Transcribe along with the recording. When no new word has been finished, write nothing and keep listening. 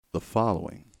The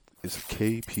following is a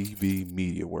KPV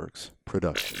MediaWorks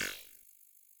production.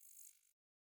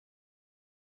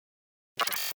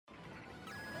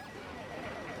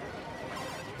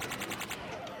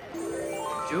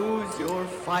 Choose your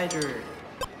fighter.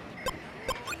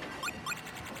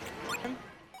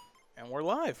 And we're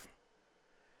live.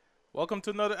 Welcome to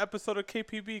another episode of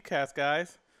KPB Cast,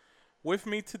 guys. With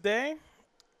me today,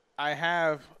 I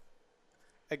have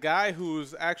a guy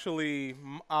who's actually,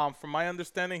 from my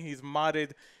understanding, he's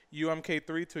modded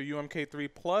UMK3 to UMK3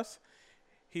 Plus.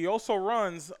 He also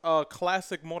runs a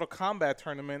classic Mortal Kombat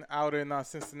tournament out in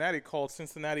Cincinnati called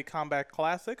Cincinnati Combat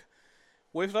Classic.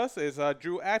 With us is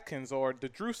Drew Atkins, or the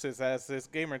Druces, as his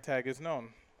gamer tag is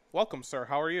known. Welcome, sir.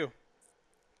 How are you?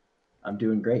 I'm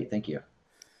doing great, thank you.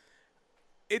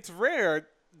 It's rare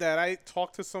that I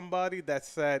talk to somebody that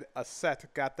said a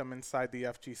set got them inside the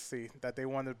FGC, that they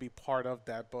wanted to be part of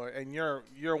that. And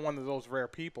you're one of those rare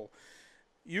people.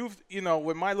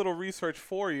 With my little research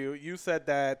for you, you said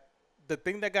that the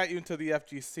thing that got you into the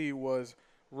FGC was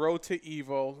Road to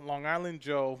Evo, Long Island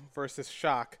Joe versus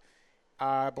Shock.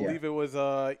 I believe it was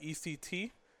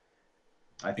ECT.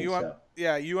 I think so.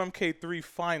 Yeah, UMK3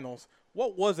 finals.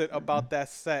 What was it about that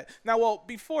set? Now, well,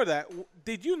 before that,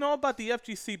 did you know about the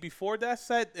FGC before that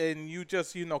set and you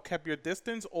just, kept your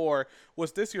distance? Or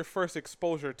was this your first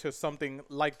exposure to something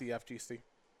like the FGC?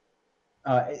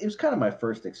 It was kind of my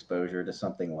first exposure to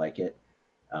something like it.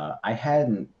 I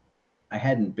hadn't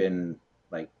been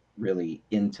like really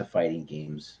into fighting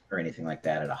games or anything like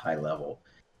that at a high level.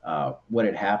 What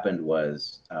had happened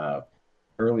was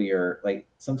earlier, like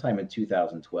sometime in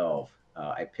 2012,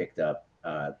 I picked up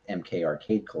MK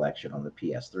Arcade Collection on the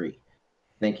PS3,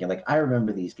 thinking like, I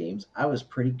remember these games. I was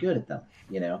pretty good at them,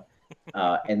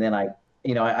 and then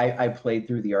I played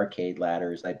through the arcade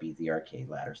ladders. I beat the arcade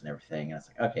ladders and everything. And I was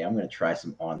like, okay, I'm going to try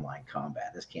some online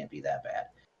combat. This can't be that bad.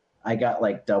 I got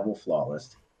like double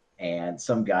flawless, and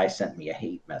some guy sent me a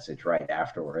hate message right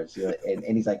afterwards.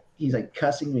 And he's like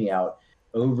cussing me out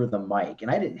over the mic. And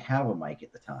I didn't have a mic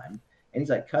at the time. And he's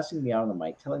like cussing me out on the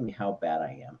mic, telling me how bad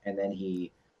I am. And then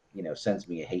he, sends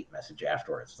me a hate message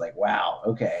afterwards. It's like, wow,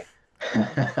 okay.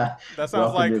 That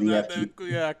sounds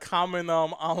like common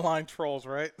online trolls,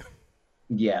 right?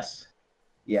 Yes.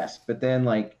 But then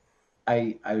like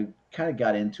I kind of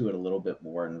got into it a little bit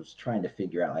more and was trying to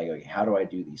figure out like, okay, how do I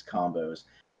do these combos?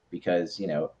 Because,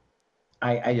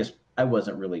 I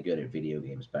wasn't really good at video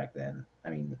games back then. I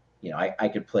mean, I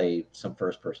could play some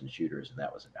first person shooters and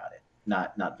that was about it.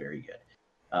 Not very good.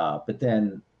 But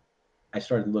then I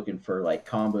started looking for like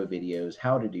combo videos,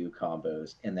 how to do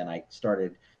combos, and then I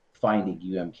started finding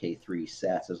UMK3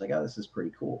 sets. I was like, oh, this is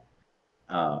pretty cool.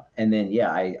 And then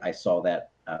I saw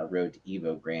that Road to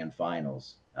Evo Grand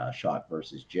Finals, Shock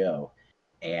versus Joe,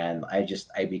 and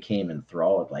I became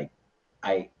enthralled. Like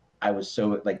I was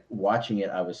so like watching it,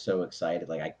 I was so excited.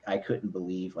 Like I couldn't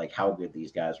believe like how good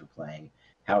these guys were playing,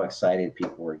 how excited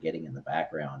people were getting in the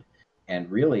background, and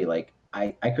really like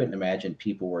I couldn't imagine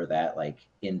people were that like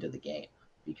into the game,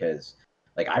 because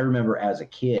like I remember as a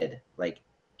kid, like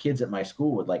kids at my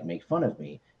school would like make fun of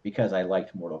me because I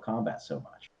liked Mortal Kombat so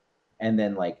much. And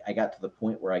then like I got to the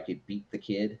point where I could beat the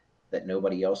kid that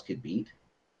nobody else could beat,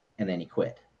 and then he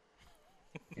quit.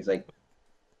 He's like,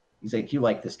 you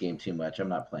like this game too much. I'm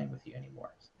not playing with you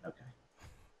anymore. Okay.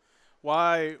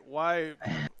 Why?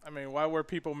 I mean, why were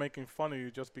people making fun of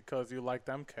you just because you liked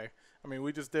MK? I mean,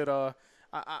 we just did a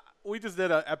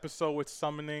episode with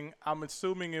Summoning. I'm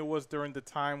assuming it was during the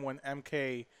time when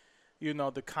MK,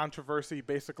 the controversy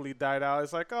basically died out.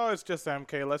 It's like, oh, it's just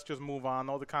MK. Let's just move on.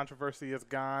 All the controversy is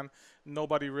gone.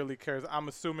 Nobody really cares. I'm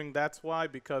assuming that's why,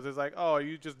 because it's like, oh, are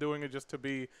you just doing it just to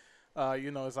be,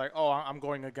 it's like, oh, I'm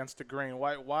going against the grain.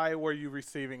 Why were you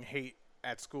receiving hate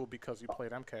at school because you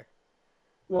played MK?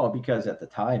 Well, because at the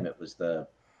time it was the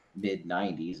mid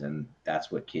 90s and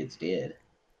that's what kids did.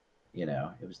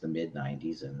 It was the mid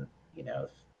 90s, and if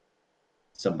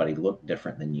somebody looked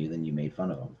different than you made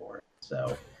fun of them for it.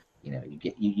 So,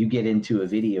 you get into a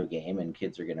video game and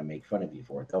kids are going to make fun of you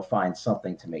for it. They'll find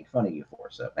something to make fun of you for.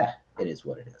 So, it is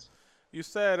what it is. You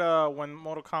said when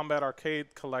Mortal Kombat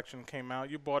Arcade Collection came out,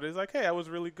 you bought it. It's like, hey, I was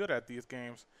really good at these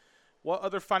games. What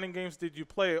other fighting games did you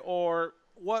play, or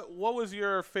what was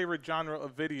your favorite genre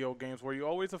of video games? Were you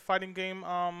always a fighting game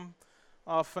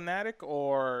fanatic,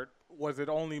 or was it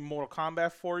only Mortal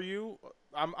Kombat for you?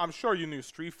 I'm sure you knew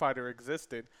Street Fighter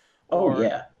existed.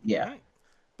 Yeah.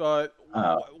 But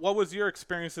what was your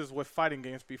experiences with fighting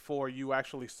games before you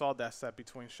actually saw that set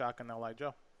between Shock and L.I.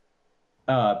 Joe?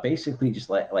 Basically just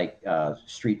like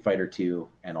Street Fighter 2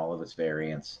 and all of its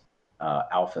variants.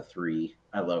 Alpha 3.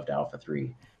 I loved Alpha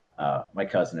 3. My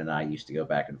cousin and I used to go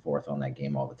back and forth on that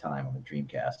game all the time on the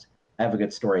Dreamcast. I have a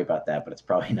good story about that, but it's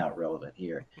probably not relevant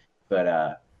here.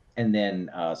 But and then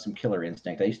some Killer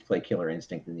Instinct. I used to play Killer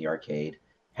Instinct in the arcade.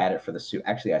 Had it for the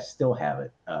Actually, I still have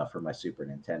it for my Super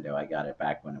Nintendo. I got it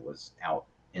back when it was out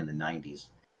in the '90s,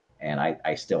 and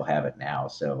I still have it now.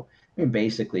 So I mean,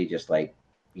 basically, just like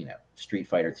Street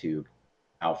Fighter 2,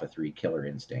 Alpha 3, Killer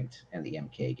Instinct, and the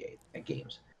MK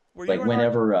games. Were Like you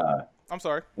whenever I'm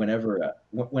sorry. whenever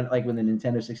when the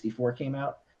Nintendo 64 came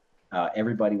out,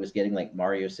 everybody was getting like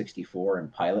Mario 64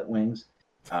 and Pilot Wings.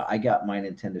 I got my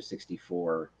Nintendo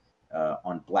 64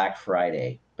 on Black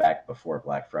Friday, back before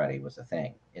Black Friday was a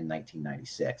thing in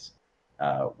 1996,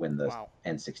 when the Wow.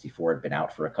 N64 had been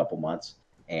out for a couple months,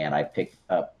 and I picked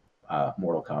up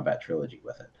Mortal Kombat Trilogy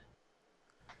with it.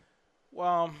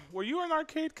 Well, were you an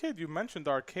arcade kid? You mentioned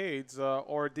arcades,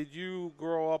 or did you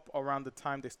grow up around the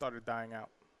time they started dying out?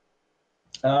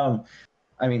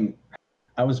 I mean,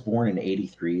 I was born in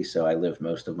 '83, so I lived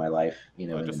most of my life, in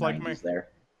Just the like me. '90s there.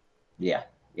 Yeah,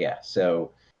 yeah.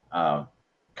 So,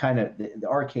 kind of the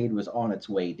arcade was on its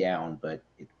way down, but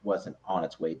it wasn't on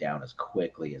its way down as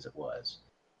quickly as it was.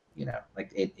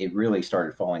 Like it really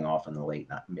started falling off in the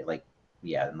in like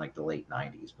the late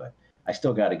 '90s. But I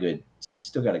still got a good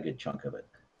chunk of it.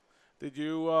 Did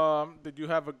you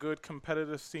have a good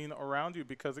competitive scene around you?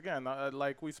 Because again,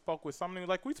 like we spoke with a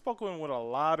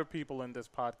lot of people in this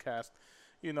podcast.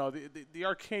 The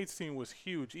arcade scene was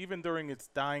huge, even during its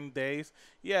dying days.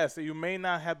 Yes, you may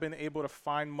not have been able to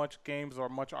find much games or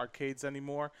much arcades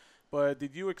anymore, but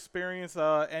did you experience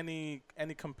any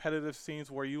competitive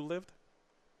scenes where you lived?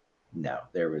 No,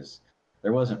 there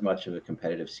wasn't much of a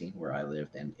competitive scene where I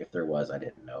lived, and if there was, I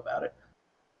didn't know about it.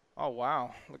 Oh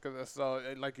wow, look at this. So,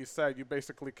 like you said, you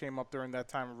basically came up during that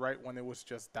time right when it was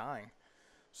just dying.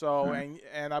 So, Hmm.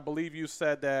 and I believe you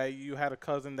said that you had a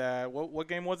cousin that what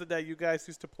game was it that you guys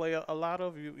used to play a lot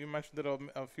of? You mentioned it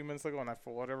a few minutes ago, and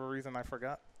for whatever reason I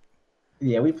forgot.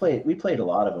 Yeah, we played a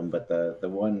lot of them, but the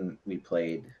one we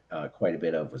played quite a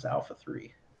bit of was Alpha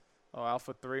 3. Oh,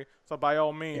 Alpha 3. So by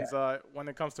all Yeah. means, when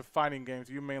it comes to fighting games,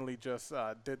 you mainly just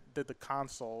did the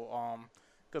console.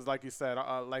 Because like you said,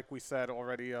 like we said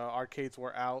already, arcades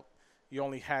were out. You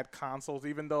only had consoles,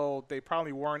 even though they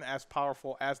probably weren't as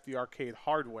powerful as the arcade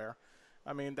hardware.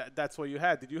 I mean, that's what you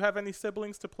had. Did you have any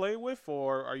siblings to play with,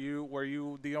 or were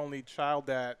you the only child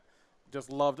that just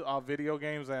loved video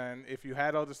games, and if you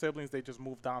had other siblings, they just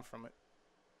moved on from it?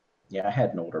 Yeah, I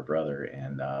had an older brother,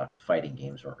 and fighting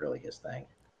games weren't really his thing.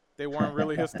 They weren't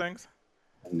really his things.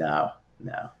 No,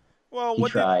 no. Well, He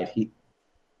what did? tried.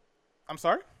 I'm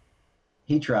sorry.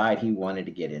 He tried. He wanted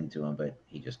to get into him, but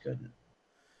he just couldn't.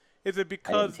 Is it I didn't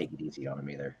because take it easy on him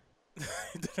either. you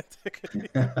didn't take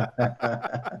it?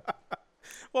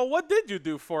 Well, what did you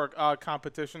do for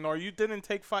competition, or you didn't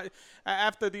take fight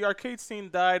after the arcade scene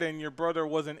died and your brother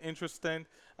wasn't interested?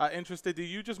 Interested? Did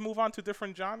you just move on to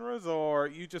different genres, or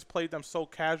you just played them so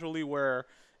casually where,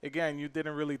 again, you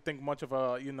didn't really think much of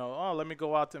oh, let me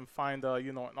go out and find an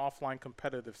offline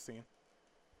competitive scene.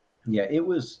 Yeah, it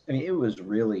was. I mean, it was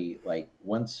really like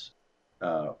once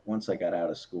I got out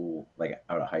of school, like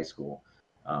out of high school,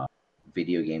 uh,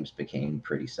 video games became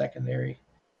pretty secondary.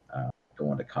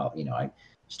 Going to college, I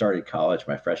started college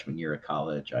my freshman year of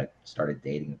college. I started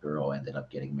dating a girl, ended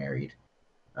up getting married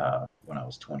when I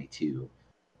was 22,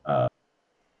 uh,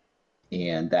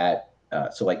 and that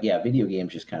so like yeah, video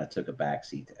games just kind of took a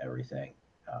backseat to everything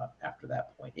after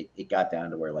that point. It got down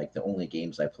to where like the only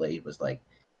games I played was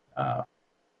uh,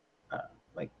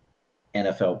 like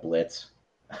NFL Blitz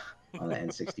on the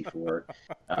N64,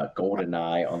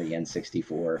 GoldenEye on the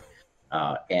N64,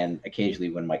 and occasionally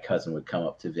when my cousin would come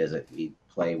up to visit, we'd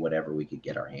play whatever we could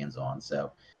get our hands on.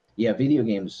 So, yeah, video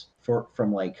games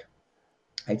from like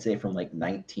I'd say from like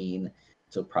 19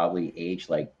 to probably age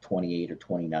like 28 or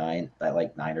 29, that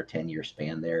like 9 or 10 year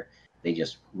span there, they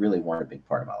just really weren't a big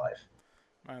part of my life.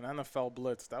 Man, NFL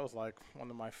Blitz, that was like one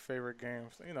of my favorite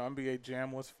games. NBA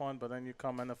Jam was fun, but then you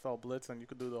come NFL Blitz and you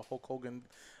could do the Hulk Hogan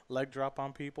leg drop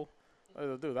on people.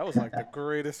 Dude, that was like the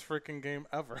greatest freaking game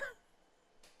ever.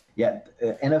 Yeah,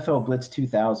 NFL Blitz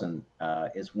 2000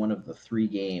 is one of the three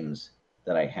games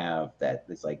that I have that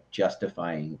is like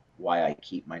justifying why I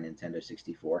keep my Nintendo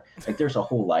 64. Like, there's a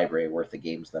whole library worth of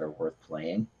games that are worth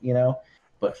playing.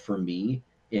 But for me,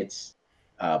 it's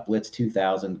Blitz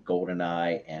 2000,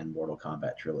 GoldenEye, and Mortal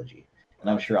Kombat Trilogy. And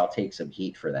I'm sure I'll take some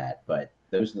heat for that, but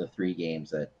those are the three games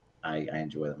that I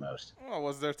enjoy the most. Well,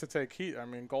 was there to take heat? I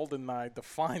mean, GoldenEye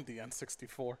defined the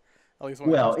N64, at least when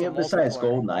it Well, comes to besides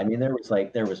multiplayer. GoldenEye, I mean,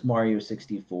 there was Mario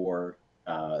 64.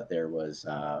 There was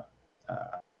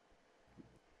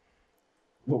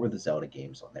what were the Zelda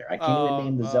games on there? I can't even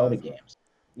name the Zelda games.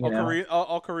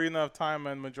 Ocarina of Time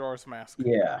and Majora's Mask.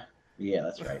 Yeah,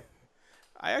 that's right.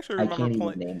 I actually I remember can't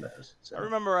even name those. So. I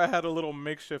remember I had a little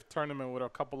makeshift tournament with a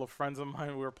couple of friends of mine.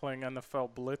 We were playing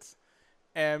NFL Blitz,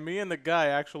 and me and the guy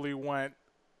actually went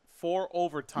 4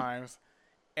 overtimes,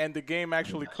 and the game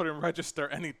actually couldn't register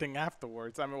anything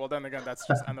afterwards. I mean, well, then again, that's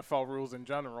just NFL rules in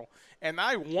general. And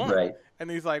I won. Right.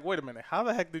 And he's like, wait a minute, how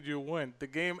the heck did you win? The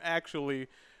game actually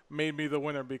made me the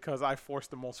winner because I forced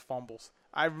the most fumbles.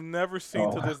 I've never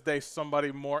seen to this day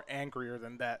somebody more angrier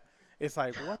than that. It's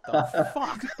like, what the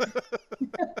fuck?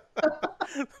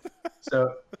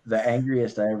 So the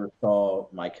angriest I ever saw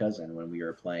my cousin when we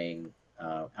were playing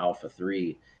Alpha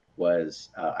 3 was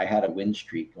I had a win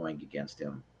streak going against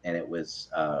him, and it was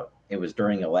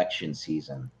during election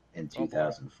season in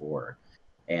 2004,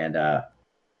 and I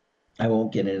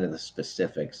won't get into the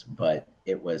specifics, but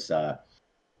it was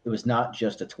not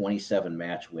just a 27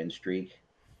 match win streak,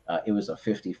 it was a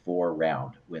 54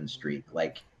 round win streak.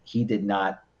 Like, he did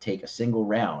not take a single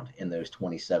round in those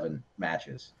 27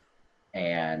 matches,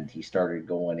 and he started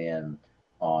going in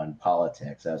on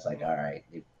politics. I was like, all right,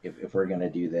 if we're gonna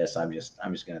do this, I'm just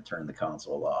gonna turn the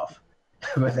console off.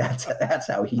 But that's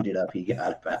how heated up he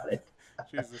got about it.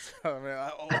 Jesus, I mean,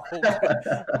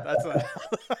 that's a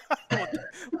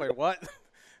wait, what?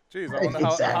 Jeez, I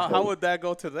wonder how would that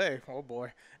go today? Oh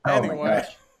boy. Anyway,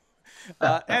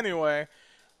 anyway,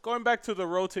 going back to the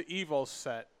Road to Evo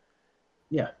set.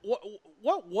 Yeah.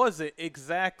 What was it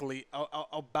exactly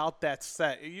about that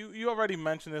set? You already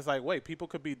mentioned this. Like, wait, people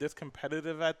could be this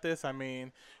competitive at this. I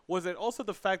mean, was it also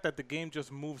the fact that the game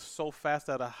just moves so fast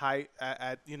at a high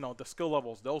at the skill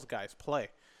levels those guys play?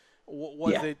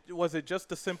 Was it just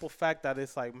the simple fact that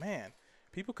it's like, man,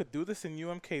 people could do this in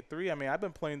UMK3? I mean, I've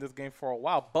been playing this game for a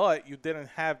while, but you didn't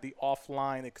have the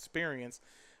offline experience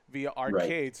via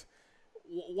arcades. Right.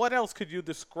 What else could you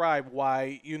describe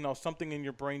why, something in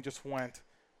your brain just went,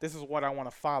 this is what I want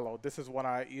to follow. This is what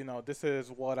this is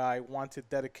what I want to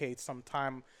dedicate some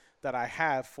time that I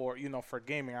have for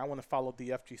gaming. I want to follow the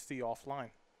FGC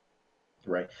offline.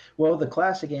 Right. Well, the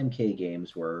classic MK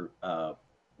games were,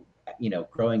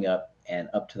 growing up and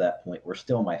up to that point, were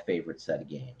still my favorite set of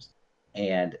games.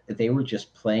 And they were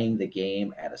just playing the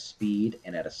game at a speed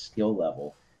and at a skill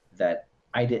level that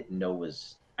I didn't know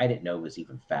was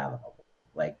even fathomable.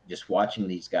 Like, just watching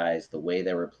these guys, the way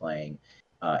they were playing,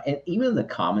 and even the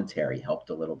commentary helped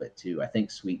a little bit too. I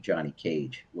think Sweet Johnny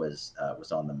Cage was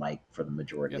on the mic for the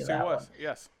majority of that one.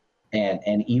 Yes.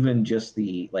 And even just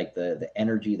the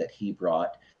energy that he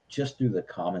brought just through the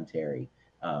commentary,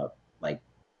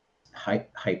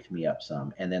 hyped me up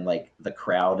some. And then like the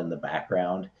crowd in the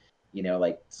background,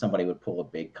 like somebody would pull a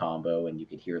big combo and you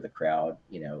could hear the crowd,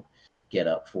 get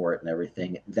up for it and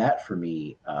everything. That for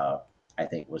me, I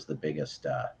think was the biggest,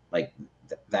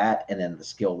 that, and then the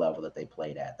skill level that they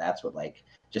played at. That's what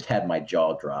just had my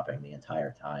jaw dropping the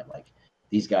entire time. Like,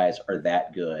 these guys are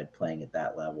that good playing at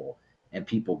that level, and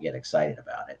people get excited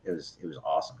about it. It was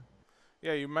awesome.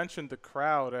 Yeah, you mentioned the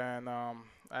crowd, and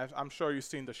I'm sure you've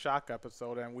seen the Shock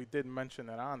episode, and we did mention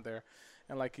it on there.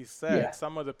 And like you said,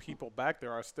 some of the people back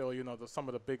there are still, some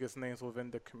of the biggest names within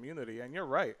the community. And you're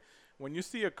right. When you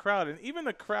see a crowd, and even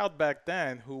the crowd back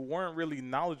then who weren't really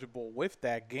knowledgeable with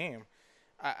that game,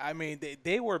 I mean,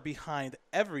 they were behind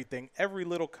everything, every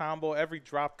little combo, every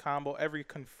drop combo, every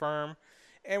confirm.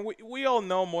 And we all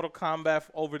know Mortal Kombat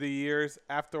over the years,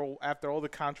 after all the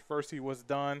controversy was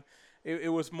done,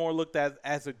 it was more looked at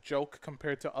as a joke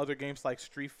compared to other games like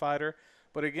Street Fighter.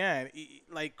 But again,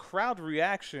 like, crowd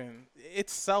reaction, it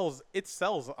sells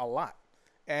a lot.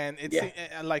 And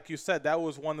and like you said, that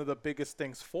was one of the biggest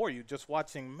things for you, just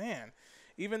watching, man.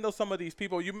 Even though some of these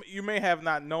people, you may have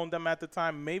not known them at the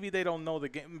time, maybe they don't know the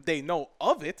game, they know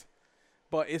of it,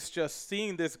 but it's just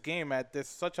seeing this game at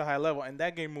such a high level, and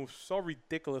that game moves so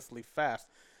ridiculously fast.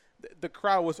 The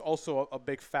crowd was also a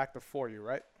big factor for you,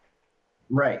 right?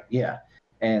 Right, yeah.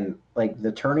 And like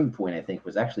the turning point, I think,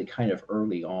 was actually kind of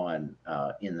early on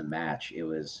in the match. It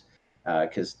was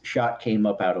because Shock came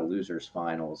up out of losers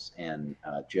finals, and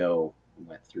Joe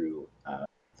went through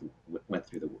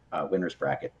the winners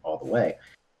bracket all the way.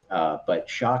 But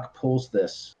Shock pulls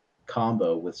this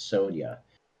combo with Sonya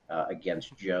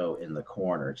against Joe in the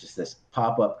corner, just this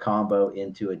pop-up combo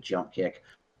into a jump kick,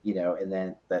 and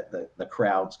then the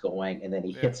crowd's going, and then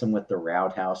he hits him with the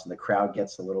roundhouse, and the crowd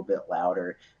gets a little bit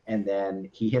louder, and then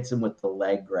he hits him with the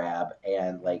leg grab,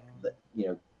 and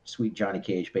Sweet Johnny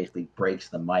Cage basically breaks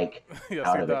the mic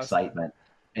out of excitement.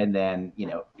 And then,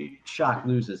 Shock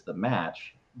loses the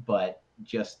match, but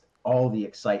just all the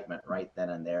excitement right then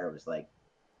and there was like,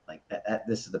 like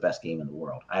this is the best game in the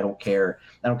world. I don't care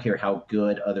how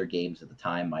good other games at the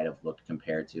time might have looked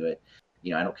compared to it.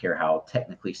 I don't care how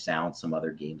technically sound some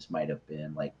other games might have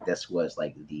been. Like, this was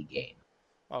like the game.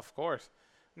 Of course.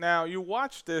 Now you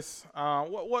watched this.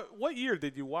 What year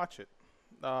did you watch it?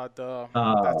 That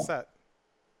Uh, set.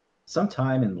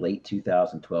 Sometime in late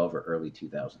 2012 or early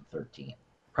 2013,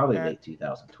 probably And late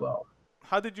 2012.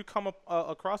 how did you come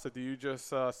across it? Do you just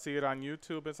see it on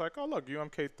YouTube? It's like, oh look,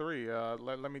 UMK3.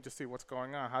 Let me just see what's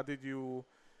going on. How did you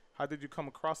come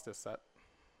across this set?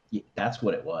 Yeah, that's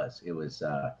what it was. It was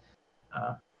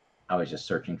I was just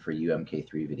searching for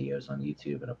UMK3 videos on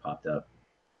YouTube, and it popped up.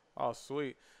 Oh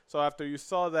sweet. So after you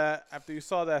saw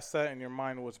that set and your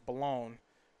mind was blown,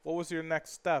 what was your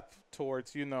next step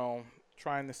towards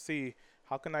trying to see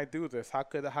how can I do this? How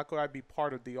could I be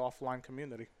part of the offline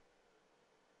community?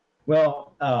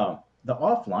 Well, the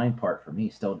offline part for me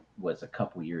still was a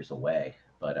couple years away,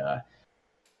 but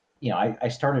I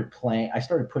started playing. I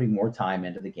started putting more time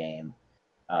into the game,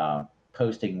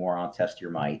 posting more on Test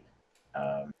Your Might.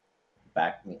 Um,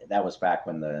 back that was back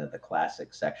when the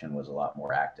classic section was a lot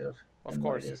more active Of than what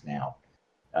it course. is now,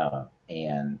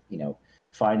 and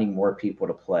finding more people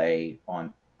to play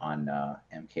on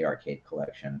MK Arcade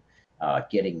Collection,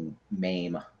 getting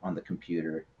MAME on the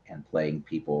computer and playing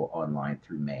people online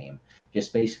through MAME.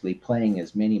 Just basically playing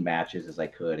as many matches as I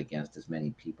could against as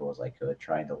many people as I could,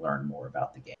 trying to learn more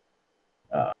about the game.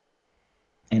 Uh,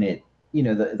 and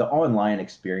the online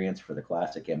experience for the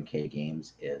classic MK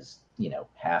games is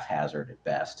haphazard at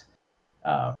best.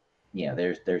 Uh,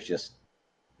 there's just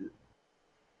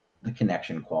the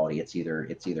connection quality. It's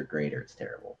either great or it's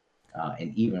terrible.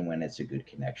 And even when it's a good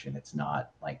connection, it's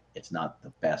not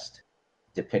the best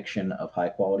depiction of high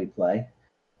quality play.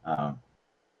 Um,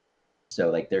 so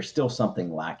like there's still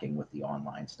something lacking with the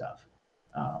online stuff.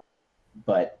 Um,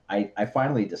 but I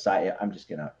finally decided I'm just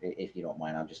gonna, if you don't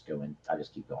mind, I'll just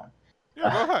keep going.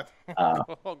 Yeah, go ahead.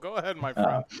 uh, Go ahead, my uh,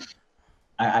 friend.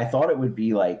 I thought it would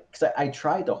be like, because I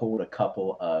tried to hold a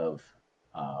couple of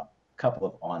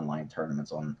online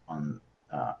tournaments on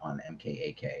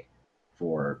MKAK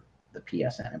for the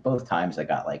PSN, and both times I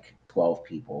got like 12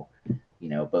 people.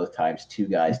 Both times two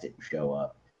guys didn't show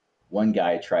up. One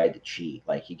guy tried to cheat,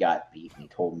 like he got beat and he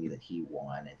told me that he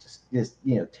won. It just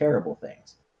terrible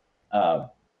things. Uh,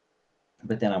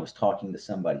 but then I was talking to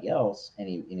somebody else, and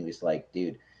he was like,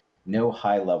 dude, no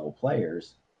high level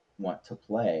players want to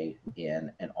play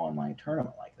in an online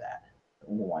tournament like that.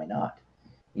 Well, why not?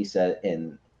 He said,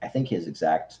 and I think his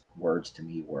exact words to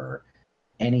me were,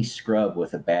 any scrub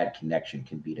with a bad connection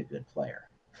can beat a good player.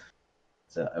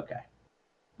 So, okay.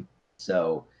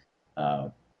 So, uh,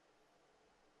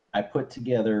 I put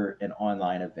together an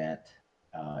online event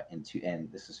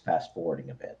and this is fast forwarding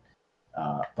a bit,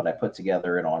 but I put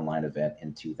together an online event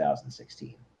in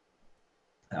 2016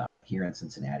 here in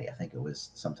Cincinnati. I think it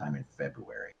was sometime in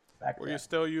February back Were then. you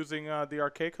still using the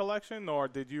arcade collection, or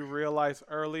did you realize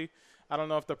early? I don't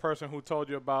know if the person who told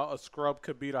you about a scrub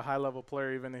could beat a high level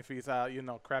player even if he's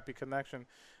crappy connection.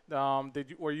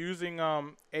 Were you using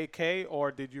AK,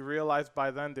 or did you realize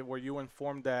by then that were you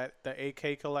informed that the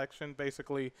AK collection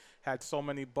basically had so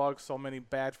many bugs, so many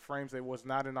bad frames, it was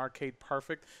not an arcade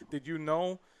perfect? Did you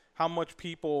know how much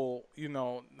people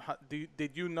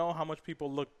did you know how much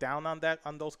people look down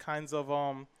on those kinds of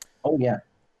Oh yeah,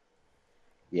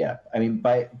 yeah. I mean,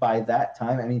 by that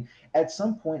time, I mean, at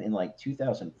some point in like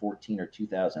 2014 or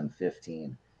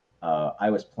 2015, I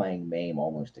was playing MAME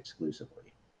almost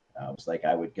exclusively. It was like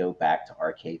I would go back to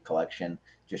Arcade Collection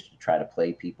just to try to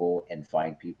play people and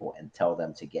find people and tell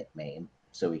them to get MAME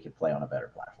so we could play on a better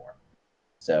platform.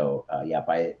 So yeah,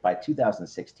 by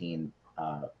 2016,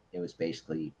 it was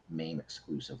basically MAME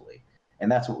exclusively, and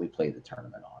that's what we played the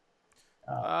tournament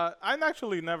on. I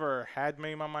actually never had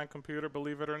MAME on my computer,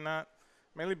 believe it or not.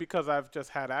 Mainly because I've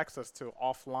just had access to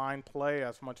offline play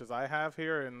as much as I have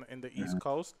here in the East Mhm.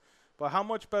 Coast. But how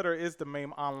much better is the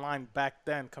MAME online back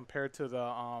then compared to the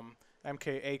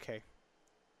MKAK?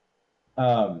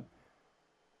 Um,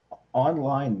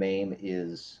 Online MAME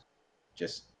is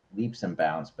just leaps and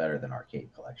bounds better than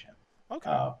Arcade Collection. Okay.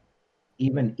 Uh,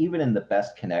 even in the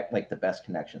best the best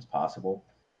connections possible,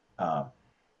 uh,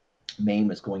 MAME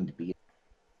is going to be,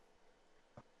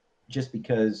 just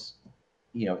because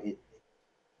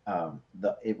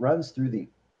it runs through the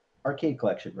Arcade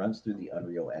Collection runs through the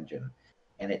Unreal Engine,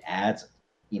 and it adds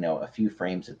a few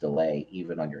frames of delay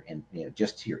even on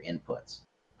just to your inputs.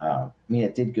 I mean,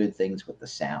 it did good things with the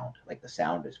sound. Like the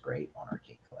sound is great on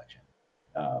Arcade Collection,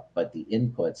 but the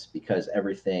inputs, because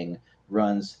everything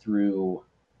runs through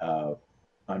uh,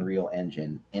 Unreal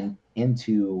Engine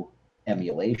into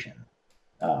emulation.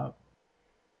 Uh,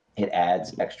 it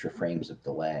adds extra frames of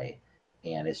delay,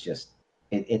 and it's just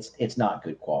it's not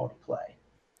good quality play.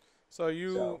 So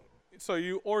you So so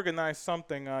you organized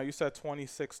something. You said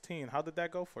 2016. How did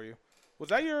that go for you?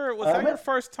 Was uh, that your let-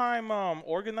 first time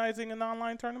organizing an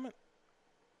online tournament?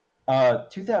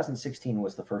 2016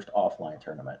 was the first offline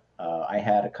tournament. I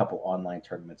had a couple online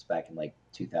tournaments back in like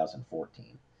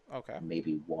 2014, Okay.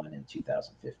 maybe one in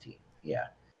 2015. Yeah,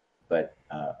 but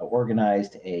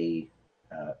organized an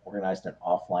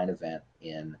offline event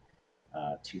in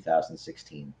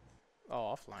 2016. Oh,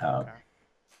 offline. Uh, Okay.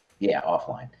 yeah,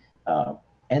 offline. Uh,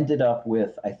 ended up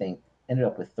with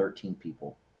 13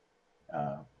 people,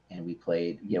 uh, and we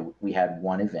played. We had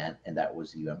one event, and that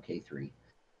was UMK3.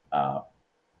 Uh,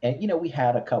 and we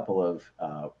had a couple of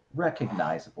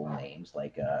recognizable names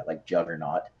like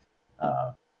Juggernaut.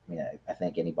 I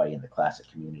think anybody in the classic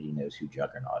community knows who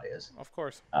Juggernaut is. Of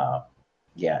course. Uh,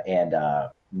 yeah, and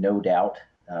No Doubt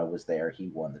was there. He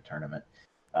won the tournament.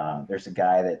 There's a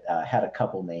guy that had a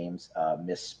couple names,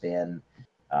 Miss Spin,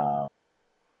 uh,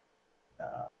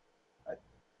 uh,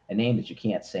 a name that you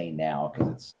can't say now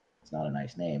because it's not a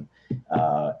nice name.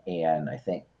 And I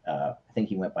think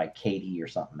he went by Katie or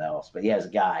something else. But he has a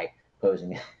guy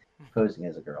posing posing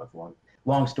as a girl. It's a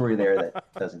long story there that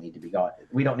doesn't need to be gone.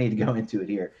 We don't need to go into it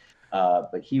here.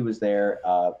 But he was there.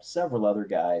 Several other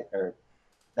guys, or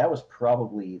that was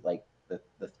probably like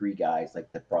the three guys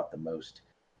like that brought the most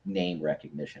name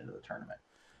recognition to the tournament.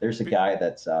 There's a Be- guy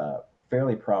that's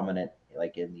fairly prominent,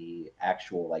 like in the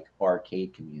actual like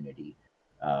arcade community.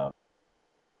 Uh,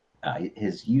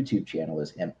 his YouTube channel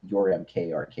is Your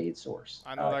MK Arcade Source.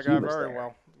 I know that He guy was very there.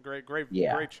 well. Great, great,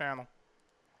 Yeah, great channel.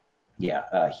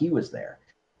 yeah, he was there.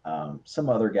 Some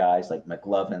other guys like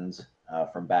McLovins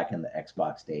from back in the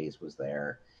Xbox days was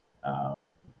there. Um,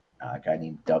 a guy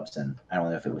named Dubson. I don't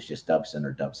know if it was just Dubson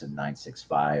or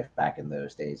Dubson965 back in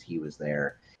those days. He was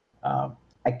there.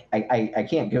 I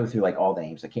can't go through like all the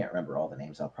names. I can't remember all the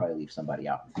names. I'll probably leave somebody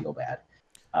out and feel bad.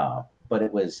 But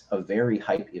it was a very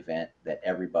hype event that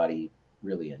everybody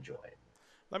really enjoyed.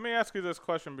 Let me ask you this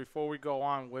question before we go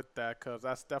on with that, because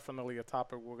that's definitely a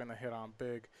topic we're gonna hit on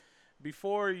big.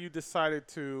 Before you decided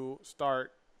to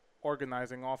start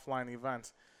organizing offline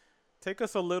events, take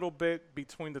us a little bit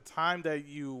between the time that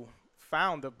you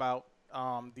found about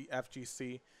the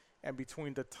FGC and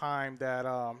between the time that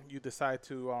you decided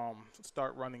to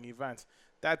start running events.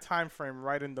 That time frame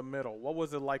right in the middle. What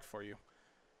was it like for you?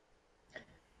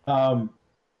 Um,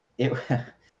 it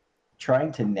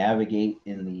trying to navigate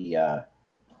in the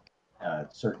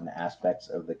certain aspects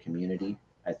of the community.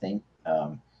 I think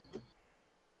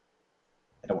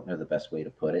I don't know the best way to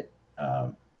put it.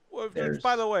 Well, by the There's,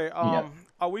 way, you know,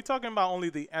 are we talking about only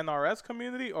the NRS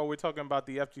community, or are we talking about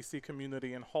the FGC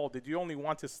community in whole? Did you only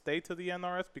want to stay to the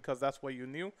NRS because that's what you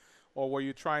knew, or were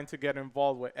you trying to get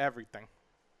involved with everything?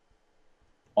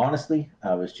 honestly,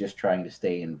 I was just trying to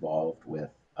stay involved with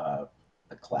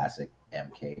the classic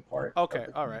MK part of Okay,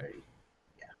 the all right. community.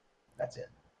 Yeah, that's it.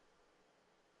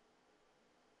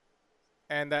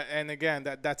 And again,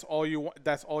 that's all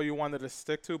you wanted to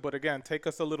stick to. But again, take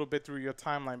us a little bit through your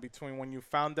timeline between when you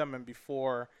found them and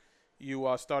before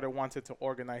you started wanting to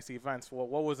organize events. Well,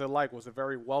 what was it like? Was it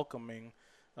very welcoming?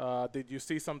 Did you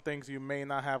see some things you may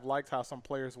not have liked, how some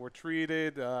players were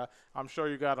treated? I'm sure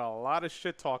you got a lot of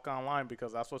shit talk online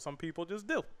because that's what some people just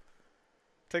do.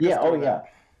 Take us Yeah. Oh, through yeah.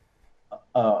 that.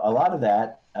 A lot of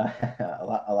that,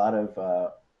 a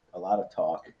lot of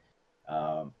talk.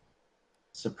 Um,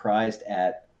 Surprised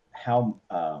at how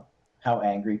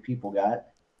angry people got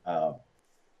uh,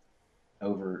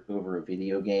 over a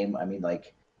video game. I mean,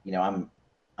 like I'm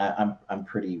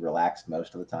pretty relaxed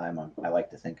most of the time. I like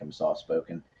to think I'm soft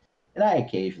spoken, and I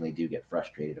occasionally do get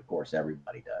frustrated. Of course,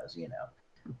 everybody does.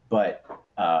 But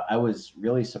I was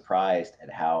really surprised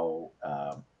at how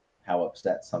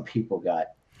upset some people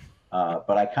got.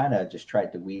 But I kind of just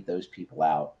tried to weed those people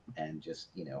out and just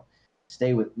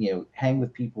stay with hang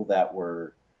with people that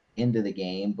were into the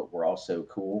game but were also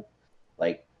cool.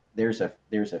 Like there's a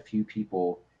few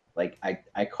people, like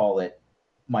I call it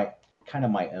my kind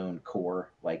of my own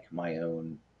core, like my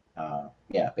own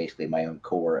yeah, basically my own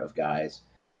core of guys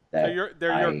that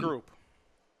They're your I group.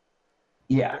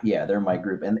 yeah, They're, yeah, they're my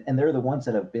group, and they're the ones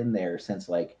that have been there since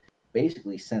like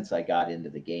basically since I got into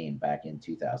the game back in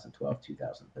 2012,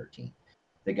 2013.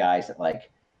 The guys that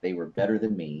like they were better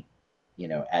than me,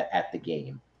 at the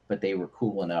game, but they were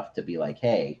cool enough to be like,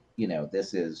 hey,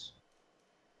 this is,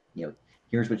 you know,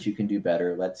 here's what you can do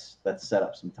better. Let's set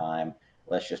up some time.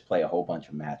 Let's just play a whole bunch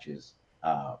of matches,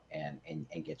 and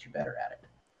get you better at it.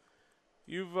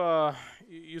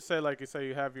 you say like you say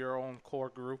you have your own core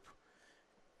group.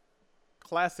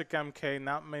 Classic MK,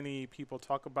 not many people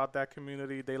talk about that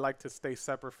community. They like to stay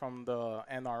separate from the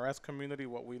NRS community,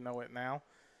 what we know it now.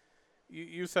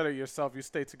 You said it yourself. You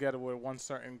stayed together with one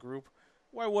certain group.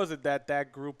 Why was it that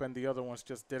that group and the other ones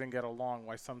just didn't get along?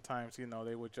 Why sometimes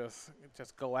they would just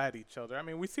go at each other? I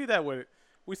mean, we see that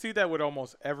with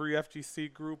almost every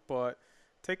FGC group. But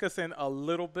take us in a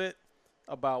little bit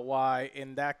about why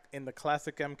in the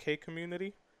Classic MK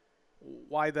community,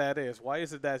 why that is. Why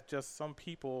is it that just some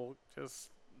people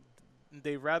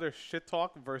they rather shit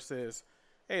talk versus,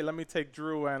 hey, let me take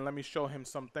Drew and let me show him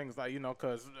some things that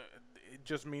because it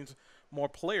just means more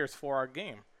players for our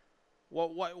game. Well,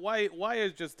 why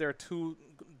is just there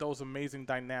those amazing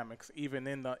dynamics even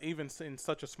in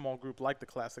such a small group like the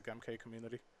Classic MK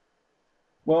community?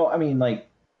 Well, I mean, like,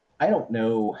 I don't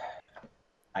know.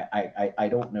 I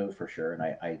don't know for sure, and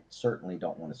I certainly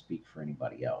don't want to speak for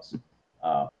anybody else.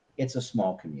 It's a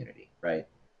small community, right?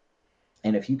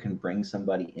 And if you can bring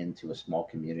somebody into a small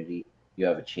community, you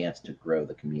have a chance to grow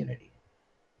the community.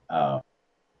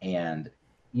 And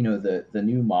the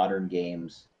new modern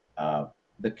games,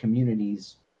 the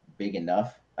community's big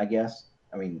enough, I guess.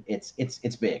 I mean,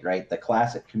 it's big, right? The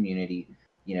Classic community,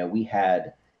 we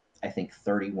had, I think,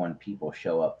 31 people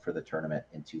show up for the tournament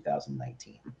in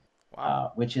 2019.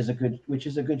 Wow. Which is a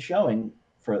good showing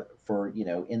for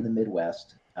in the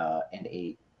Midwest, and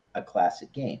a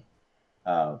Classic game.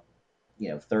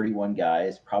 31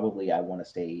 guys, probably, I want to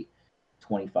say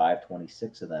 25,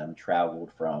 26 of them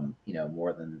traveled from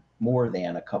more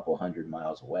than a couple hundred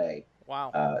miles away.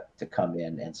 Wow. To come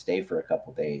in and stay for a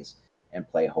couple days and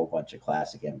play a whole bunch of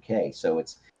Classic MK. So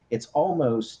it's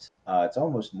almost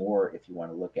more, if you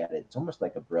want to look at it, it's almost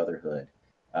like a brotherhood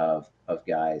of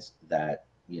guys that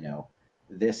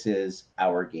this is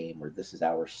our game, or this is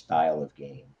our style of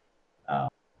game,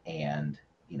 and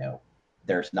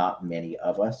there's not many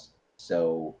of us,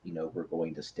 so we're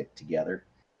going to stick together.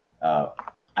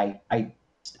 I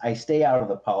stay out of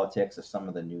the politics of some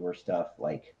of the newer stuff,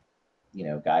 like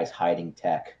guys hiding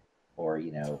tech, or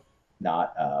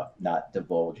not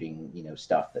divulging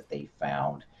stuff that they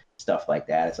found, stuff like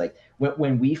that. It's like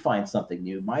when we find something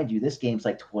new, mind you, this game's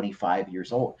like 25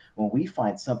 years old. When we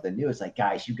find something new, it's like,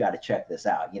 guys, you got to check this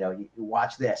out. You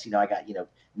watch this. I got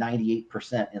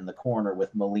 98% in the corner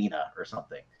with Melina or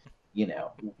something. You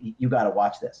got to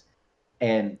watch this.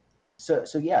 And so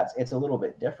yeah, it's a little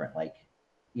bit different. Like,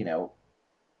 we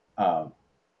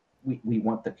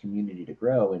want the community to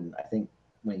grow, and I think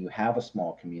when you have a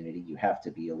small community, you have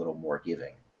to be a little more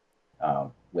giving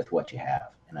with what you have.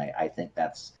 And I think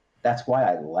that's why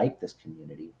I like this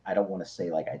community. I don't want to say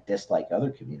like I dislike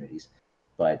other communities,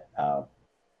 but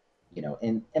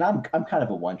and I'm kind of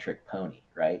a one-trick pony,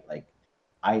 right? Like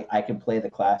I can play the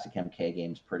Classic MK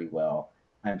games pretty well.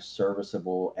 I'm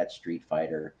serviceable at Street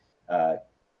Fighter.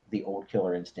 The old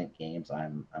Killer Instinct games,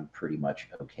 I'm pretty much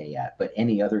okay at. But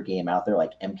any other game out there,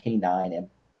 like MK9,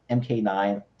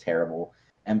 terrible.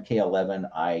 MK11,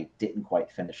 I didn't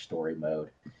quite finish story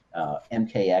mode.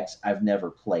 MKX, I've never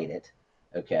played it.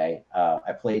 Okay,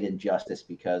 I played Injustice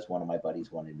because one of my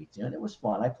buddies wanted me to, and it was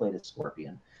fun. I played as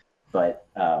Scorpion, but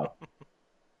I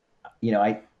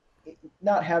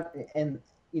not have, and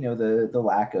the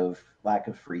lack of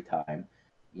free time,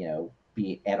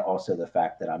 and also the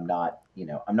fact that I'm not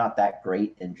that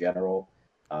great in general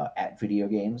at video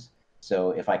games.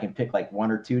 So if I can pick like one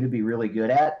or two to be really good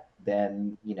at,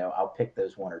 then I'll pick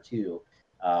those one or two,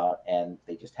 and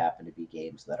they just happen to be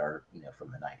games that are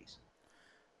from the 90s.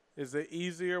 Is it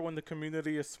easier when the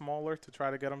community is smaller to try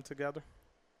to get them together?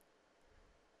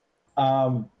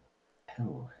 Well,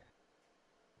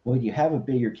 you have a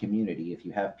bigger community. If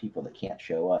you have people that can't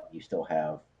show up, you still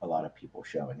have a lot of people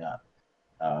showing up.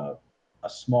 A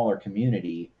smaller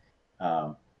community,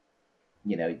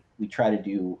 we try to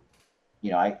do,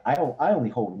 I only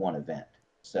hold one event.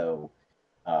 So,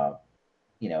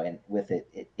 and with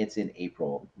it's in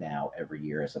April now every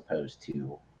year, as opposed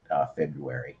to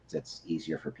February. It's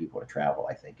easier for people to travel,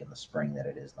 I think, in the spring than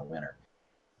it is in the winter.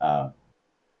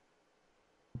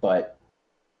 But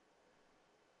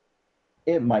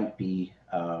it might be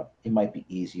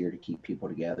easier to keep people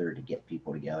together, to get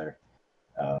people together,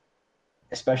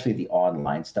 especially the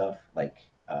online stuff. Like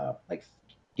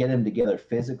get them together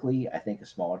physically. I think a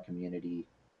smaller community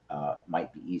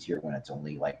might be easier when it's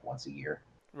only like once a year.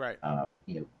 Right.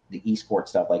 The esports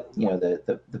stuff, like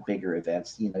the bigger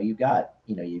events. You got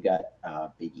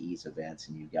Big E's events,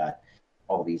 and you got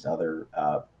all these other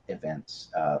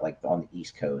events like on the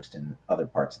East Coast and other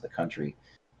parts of the country.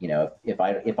 If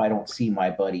I don't see my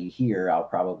buddy here, I'll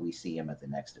probably see him at the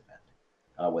next event.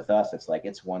 With us, it's like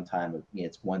it's one time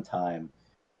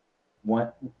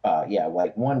one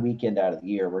like one weekend out of the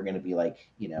year we're going to be like,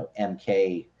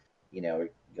 MK,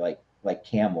 like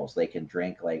camels. They can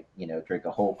drink drink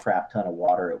a whole crap ton of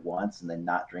water at once and then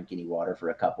not drink any water for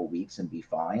a couple weeks and be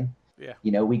fine. Yeah.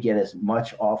 We get as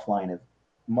much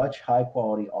much high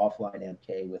quality offline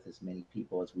MK with as many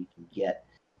people as we can get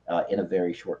in a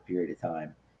very short period of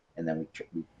time, and then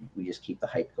we just keep the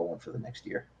hype going for the next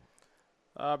year.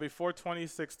 Before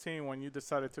 2016, when you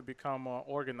decided to become an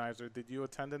organizer, did you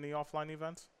attend any offline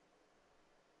events?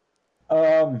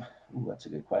 That's a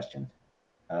good question.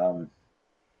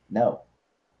 No,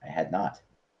 I had not.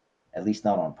 At least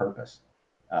not on purpose.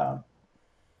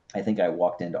 I think I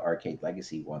walked into Arcade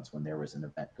Legacy once when there was an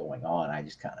event going on. I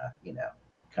just kind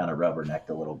of rubbernecked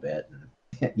a little bit and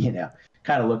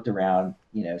kind of looked around,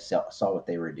 saw what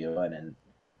they were doing, and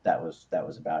that was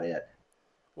about it.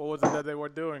 What was it that they were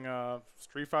doing?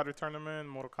 Street Fighter tournament,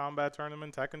 Mortal Kombat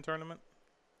tournament, Tekken tournament?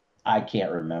 I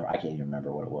can't remember. I can't even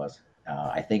remember what it was.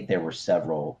 I think there were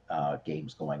several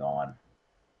games going on.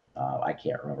 I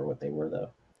can't remember what they were though.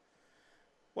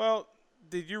 Well,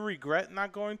 did you regret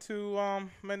not going to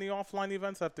many offline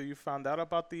events after you found out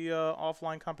about the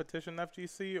offline competition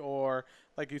FGC, or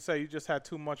like you say, you just had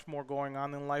too much more going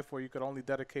on in life where you could only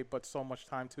dedicate but so much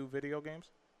time to video games?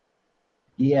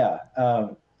 Yeah,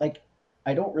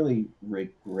 I don't really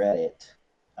regret it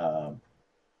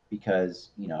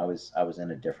because I was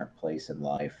in a different place in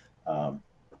life.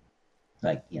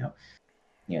 The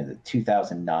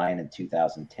 2009 and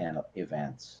 2010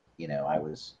 events. I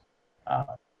was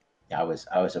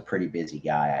a pretty busy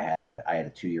guy. I had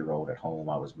a 2-year-old at home.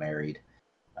 I was married,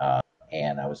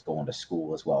 and I was going to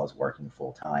school as well as working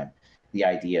full time. The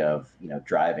idea of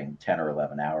driving 10 or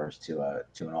 11 hours to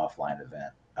an offline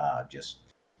event just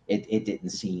it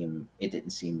didn't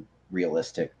seem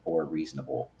realistic or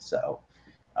reasonable. So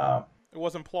it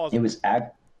wasn't plausible. It was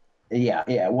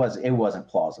it wasn't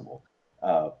plausible.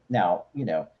 Now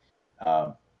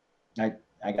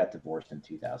I got divorced in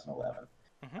 2011.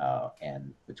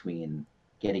 And between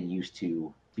getting used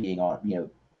to being on,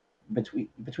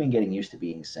 between getting used to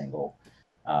being single,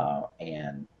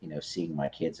 and seeing my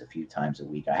kids a few times a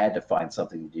week, I had to find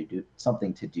something to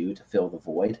do to fill the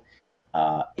void,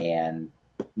 and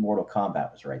Mortal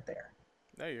Kombat was right there.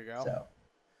 There you go. So,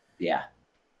 yeah.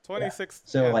 26.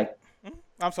 So yeah. like,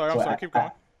 I'm sorry. Keep going.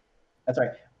 That's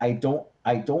right. I don't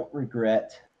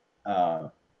regret. I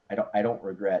don't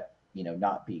regret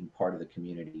not being part of the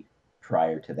community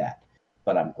prior to that,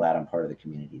 but I'm glad I'm part of the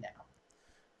community now.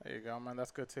 There you go, man.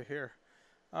 That's good to hear.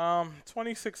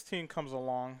 2016 comes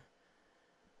along.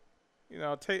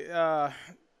 Take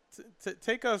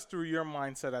us through your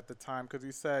mindset at the time, because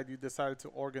you said you decided to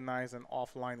organize an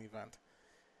offline event.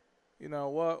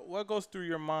 What goes through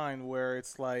your mind where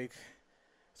it's like,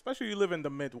 especially you live in the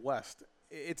Midwest,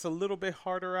 it's a little bit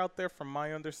harder out there from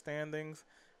my understandings.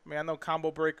 I mean, I know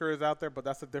Combo Breaker is out there, but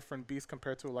that's a different beast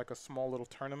compared to like a small little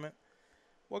tournament.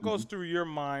 What goes through your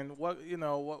mind? What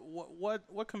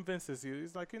convinces you?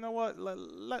 He's like,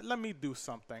 let me do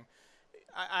something.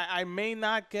 I may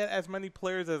not get as many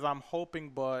players as I'm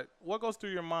hoping, but what goes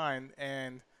through your mind?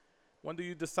 And when do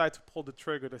you decide to pull the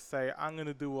trigger to say, I'm going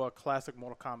to do a classic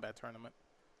Mortal Kombat tournament?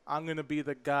 I'm going to be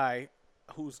the guy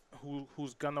who's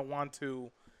going to want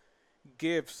to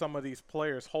give some of these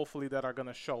players, hopefully that are going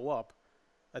to show up,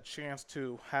 a chance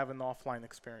to have an offline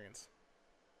experience.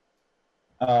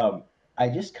 I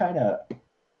just kind of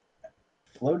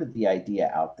floated the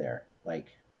idea out there, like,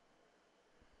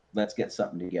 let's get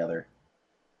something together.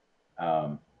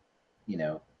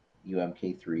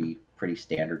 UMK3, pretty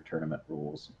standard tournament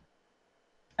rules.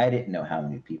 I didn't know how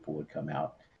many people would come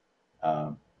out.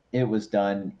 It was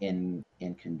done in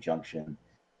conjunction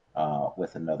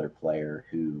with another player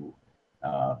who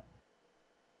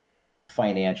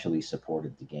financially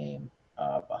supported the game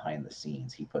behind the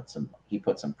scenes. He put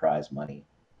some prize money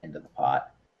into the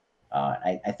pot.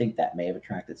 I think that may have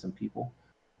attracted some people.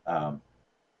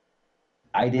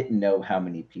 I didn't know how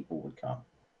many people would come.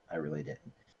 I really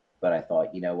didn't. But I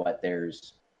thought,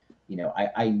 there's,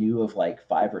 I knew of like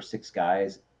 5 or 6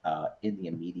 guys in the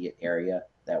immediate area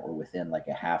that were within like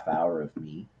a half hour of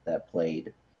me that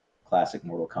played classic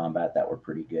Mortal Kombat that were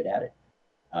pretty good at it.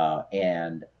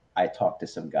 And I talked to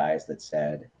some guys that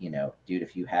said, dude,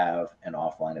 if you have an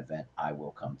offline event, I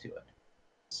will come to it.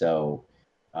 So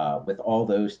with all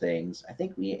those things, I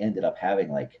think we ended up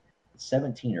having like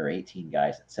 17 or 18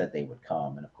 guys that said they would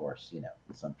come. And of course,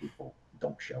 some people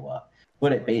don't show up.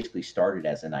 But it basically started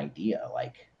as an idea,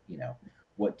 like,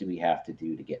 what do we have to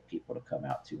do to get people to come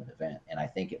out to an event? And I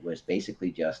think it was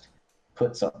basically just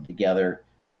put something together,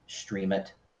 stream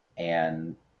it,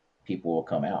 and people will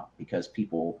come out because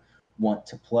people want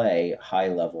to play high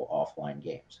level offline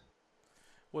games.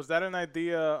 Was that an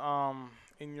idea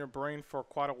in your brain for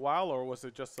quite a while, or was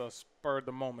it just a spur of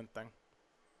the moment thing?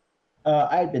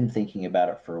 I had been thinking about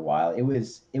it for a while. It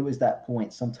was that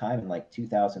point sometime in like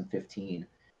 2015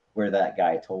 where that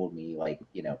guy told me like,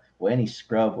 well, any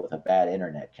scrub with a bad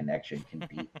internet connection can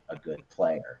beat a good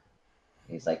player.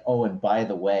 And he's like, oh, and by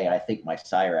the way, I think my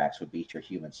Cyrax would beat your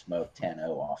Human Smoke 10-0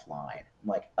 offline. I'm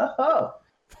like, oh,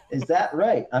 is that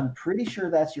right? I'm pretty sure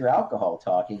that's your alcohol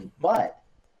talking, but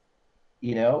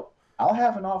I'll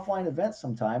have an offline event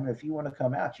sometime, and if you want to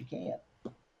come out, you can.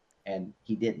 And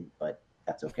he didn't, but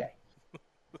that's okay.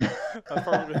 That's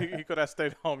probably, he could have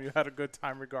stayed home. You had a good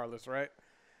time regardless, right?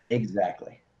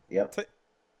 Exactly. Yep.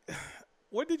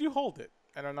 Where did you hold it?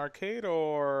 At an arcade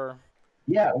or?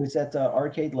 Yeah, it was at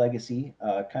Arcade Legacy,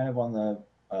 kind of on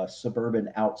the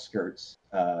suburban outskirts,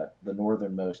 the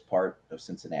northernmost part of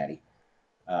Cincinnati.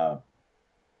 Uh,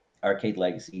 Arcade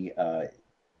Legacy.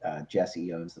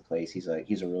 Jesse owns the place. He's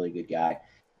a really good guy.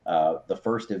 The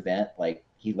first event, like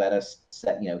he let us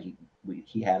set,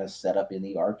 he had us set up in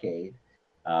the arcade.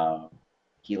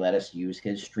 He let us use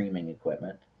his streaming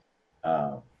equipment,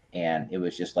 and it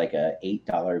was just like a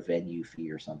 $8 venue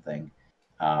fee or something,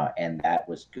 and that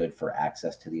was good for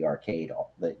access to the arcade.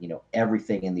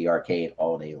 Everything in the arcade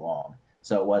all day long.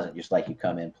 So it wasn't just like you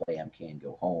come in, play MK, and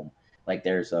go home. Like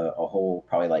there's a whole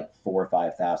probably like 4,000 or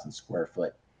 5,000 square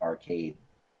foot arcade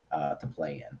to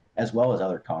play in, as well as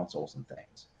other consoles and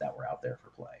things that were out there for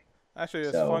play. Actually,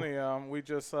 it's funny. We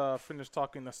just finished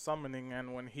talking to Summoning,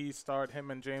 and when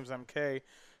him and James MK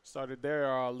started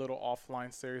their little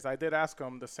offline series, I did ask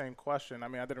him the same question. I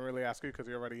mean, I didn't really ask you because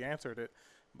you already answered it,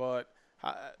 but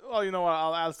well, you know what?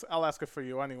 I'll ask it for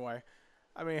you anyway.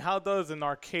 I mean, how does an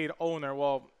arcade owner?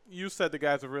 Well, you said the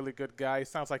guy's a really good guy. He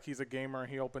sounds like he's a gamer.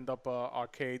 He opened up a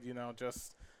arcade,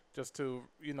 just to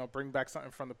bring back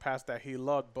something from the past that he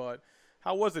loved. But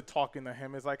how was it talking to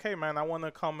him? It's like, hey man, I want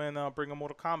to come and bring a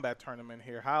Mortal Kombat tournament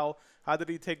here. How did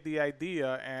he take the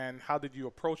idea, and how did you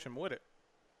approach him with it?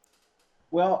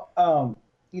 Well,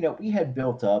 we had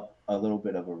built up a little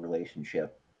bit of a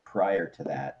relationship prior to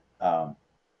that.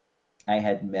 I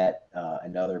had met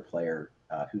another player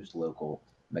who's local,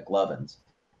 McLovins,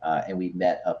 and we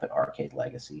met up at Arcade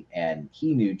Legacy, and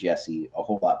he knew Jesse a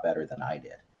whole lot better than I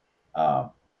did.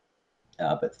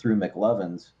 But through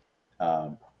McLovins,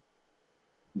 I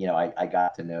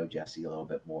got to know Jesse a little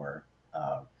bit more.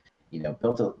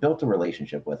 Built a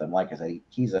relationship with him. Like I said,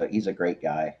 he's a great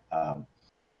guy.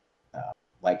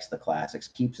 Likes the classics,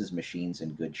 keeps his machines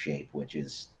in good shape, which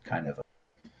is kind of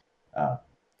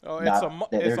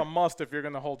it's a must if you're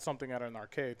going to hold something at an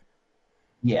arcade.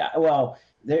 Yeah, well,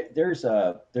 there's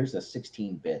a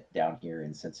 16-bit down here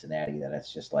in Cincinnati that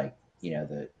it's just like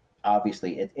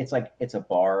obviously it's a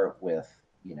bar with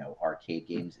arcade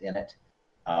games in it,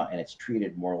 and it's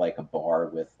treated more like a bar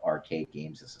with arcade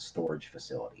games as a storage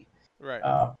facility. Right.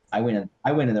 I went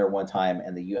in there one time,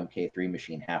 and the UMK3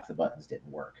 machine, half the buttons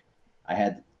didn't work. I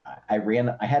had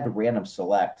to random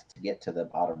select to get to the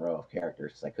bottom row of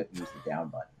characters because I couldn't use the down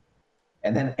button.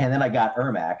 And then I got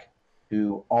Ermac,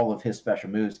 who all of his special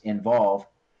moves involve,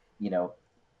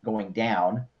 going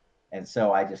down, and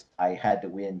so I had to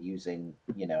win using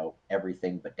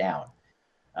everything but down.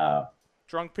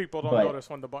 Drunk people don't notice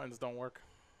when the buttons don't work.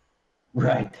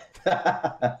 Right.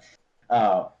 But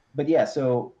yeah,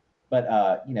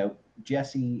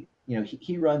 Jesse,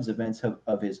 he runs events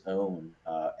of his own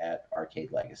at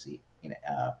Arcade Legacy,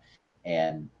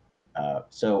 and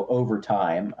so over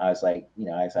time, I was like,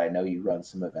 I know you run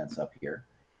some events up here.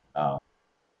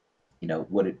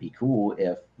 Would it be cool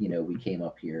if we came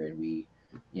up here and we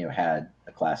had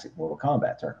a classic Mortal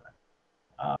Kombat tournament?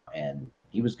 And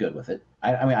he was good with it.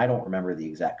 I mean, I don't remember the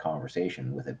exact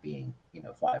conversation with it being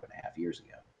 5.5 years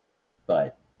ago,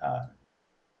 but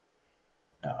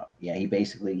yeah,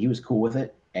 he was cool with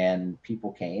it, and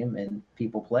people came and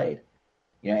people played.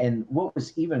 And what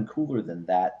was even cooler than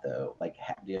that, though, like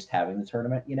just having the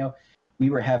tournament, we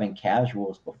were having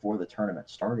casuals before the tournament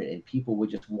started, and people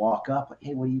would just walk up like,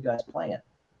 "Hey, what are you guys playing?"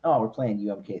 "Oh, we're playing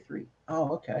UMK3."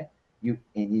 "Oh, okay."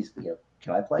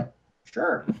 "Can I play?"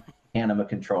 "Sure." Hand them a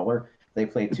controller. They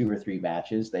play 2 or 3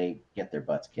 matches. They get their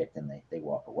butts kicked and they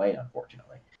walk away,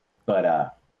 unfortunately.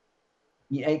 But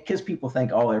yeah, because people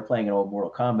think, oh, they're playing an old Mortal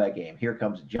Kombat game. Here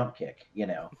comes a jump kick,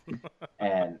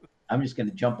 and I'm just going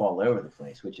to jump all over the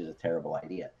place, which is a terrible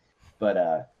idea.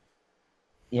 But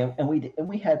and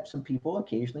we had some people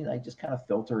occasionally like just kind of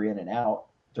filter in and out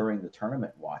during the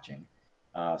tournament watching.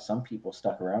 Some people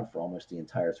stuck around for almost the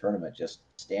entire tournament, just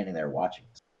standing there watching.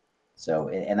 So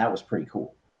and that was pretty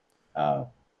cool.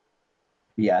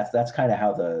 Yeah, that's kind of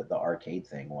how the arcade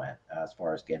thing went as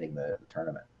far as getting the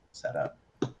tournament set up.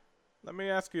 Let me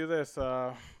ask you this,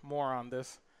 more on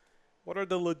this. What are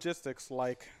the logistics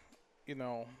like, you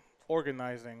know,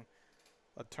 organizing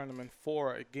a tournament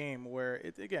for a game where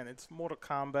it's Mortal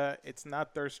Kombat. It's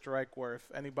not Third Strike, where if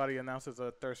anybody announces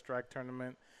a Third Strike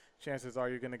tournament, chances are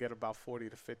you're going to get about 40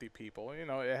 to 50 people. You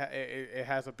know, it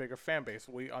has a bigger fan base.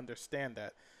 We understand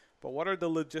that. But what are the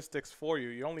logistics for you?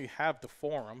 You only have the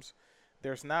forums.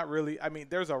 There's not really, I mean,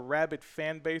 there's a rabid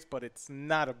fan base, but it's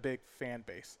not a big fan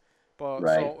base. But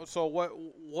Right. so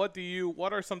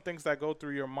what are some things that go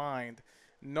through your mind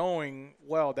knowing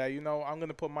well that I'm going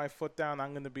to put my foot down,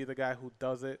 I'm going to be the guy who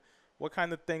does it? What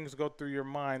kind of things go through your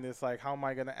mind? It's like, how am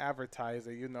I going to advertise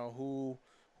it? Who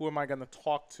am I going to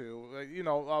talk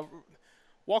to?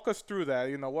 Walk us through that.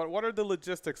 What are the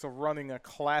logistics of running a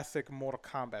classic Mortal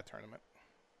Kombat tournament?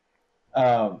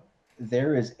 Um,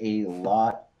 there is a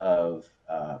lot of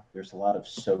there's a lot of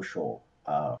social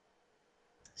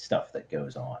stuff that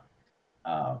goes on.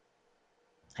 Um,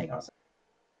 Hang on a second.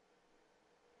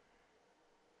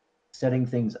 Setting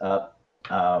things up,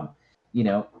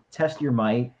 test your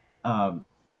might.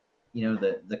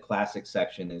 The classic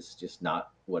section is just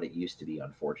not what it used to be,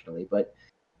 unfortunately. But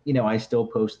I still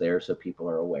post there so people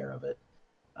are aware of it.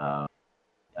 Um,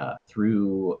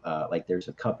 Through like there's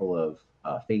a couple of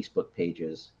Facebook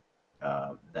pages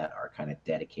that are kind of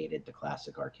dedicated to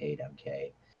classic arcade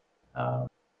MK. Um,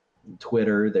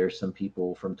 Twitter, there's some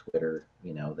people from Twitter,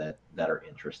 that are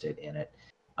interested in it.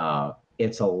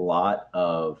 It's a lot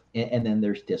of, and then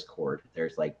there's Discord.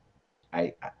 There's like,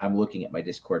 I'm looking at my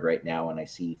Discord right now, and I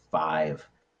see 5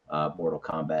 Mortal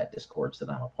Kombat Discords that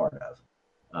I'm a part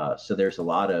of. So there's a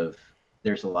lot of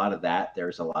that.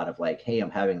 There's a lot of like, hey,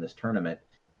 I'm having this tournament.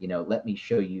 Let me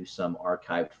show you some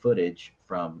archived footage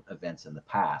from events in the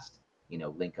past.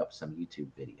 Link up some YouTube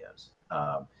videos.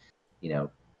 You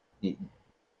know,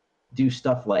 do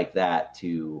stuff like that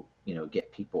to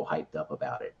get people hyped up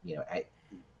about it.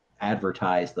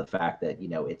 Advertise the fact that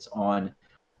it's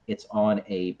on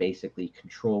a basically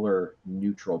controller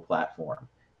neutral platform,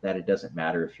 that it doesn't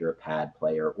matter if you're a pad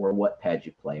player or what pad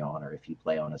you play on, or if you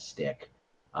play on a stick.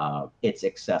 It's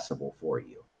accessible for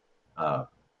you.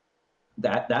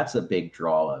 That's a big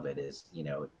draw of it. Is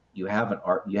you have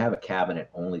a cabinet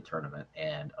only tournament,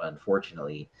 and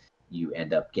unfortunately you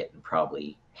end up getting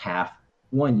probably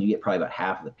you get probably about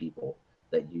half of the people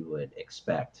that you would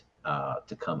expect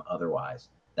to come otherwise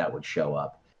that would show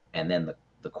up. And then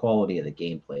the quality of the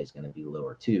gameplay is going to be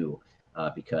lower too,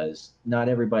 because not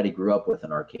everybody grew up with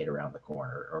an arcade around the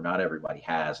corner, or not everybody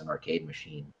has an arcade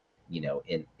machine,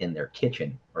 in their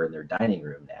kitchen or in their dining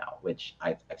room now, which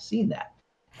I've seen that,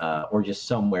 or just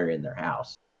somewhere in their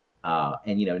house.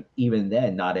 And even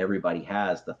then, not everybody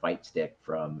has the fight stick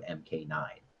from MK9.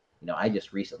 I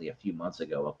just recently, a few months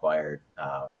ago, acquired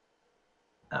a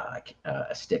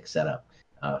stick setup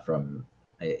from.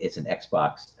 It's an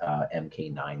Xbox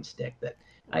MK9 stick that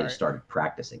I just started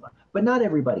practicing on. But not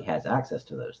everybody has access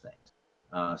to those things.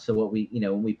 So what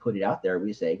when we put it out there,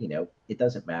 we say, it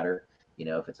doesn't matter,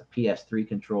 if it's a PS3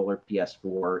 controller,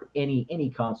 PS4,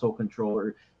 any console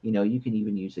controller, you can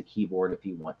even use a keyboard if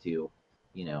you want to.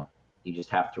 You just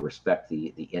have to respect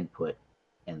the input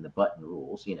and the button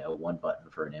rules. One button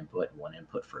for an input and one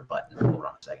input for a button. Hold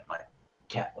on a second, my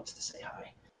cat wants to say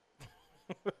hi.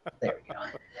 There we go.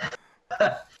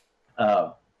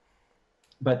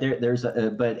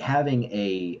 But having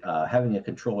a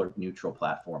controller neutral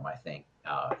platform, I think,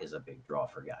 is a big draw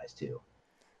for guys too.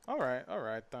 All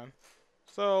right then.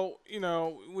 So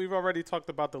we've already talked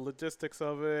about the logistics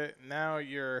of it. Now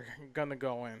you're gonna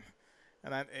go in,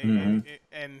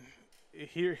 and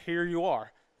here you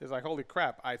are. It's like, holy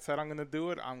crap! I said I'm gonna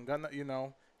do it. I'm gonna,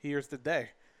 here's the day.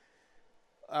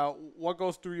 What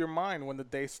goes through your mind when the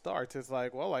day starts? It's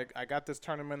like, well, I got this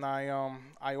tournament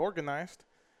I organized.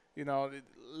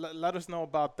 Let us know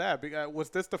about that. Was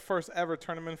this the first ever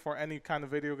tournament for any kind of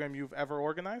video game you've ever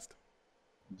organized?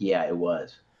 Yeah, it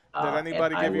was. Did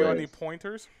anybody give you any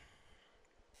pointers?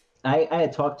 I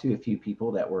had talked to a few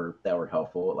people that were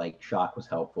helpful. Like Shock was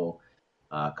helpful.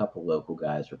 A couple local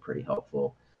guys were pretty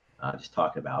helpful. Just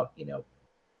talking about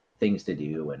things to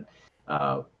do. And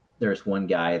there's one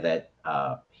guy that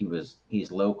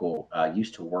he's local,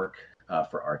 used to work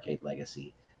for Arcade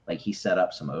Legacy. Like, he set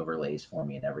up some overlays for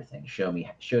me and everything. Showed me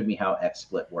how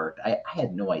XSplit worked. I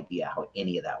had no idea how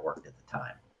any of that worked at the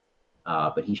time,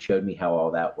 but he showed me how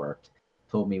all that worked.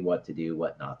 Told me what to do,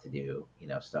 what not to do,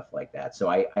 stuff like that. So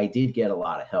I did get a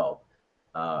lot of help.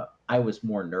 I was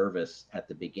more nervous at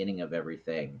the beginning of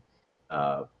everything,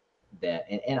 and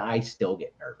I still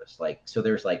get nervous. Like, so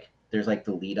there's the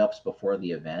lead ups before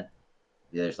the event,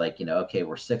 there's like, okay,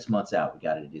 we're 6 months out, we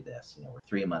got to do this. We're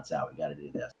 3 months out, we got to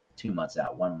do this. 2 months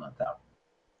out, 1 month out.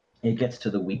 It gets to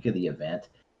the week of the event,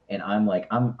 and I'm like,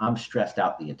 I'm stressed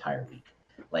out the entire week.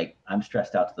 Like, I'm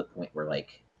stressed out to the point where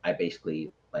like I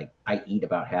basically like I eat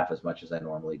about half as much as I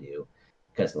normally do,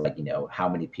 because like how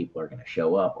many people are going to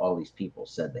show up? All these people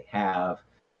said they have,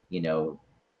 you know,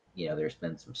 there's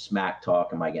been some smack talk.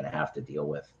 Am I going to have to deal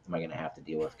with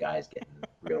guys getting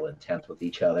real intense with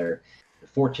each other?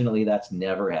 Fortunately, that's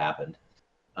never happened.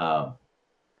 At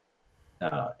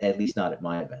least not at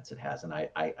my events, it hasn't.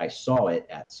 I saw it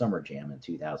at Summer Jam in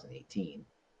 2018,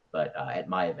 but at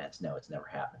my events, no, it's never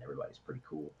happened. Everybody's pretty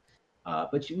cool.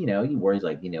 But you worry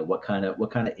like what kind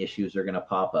of issues are going to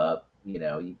pop up.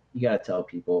 You got to tell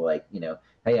people like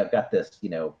hey, I've got this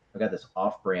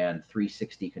off-brand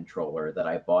 360 controller that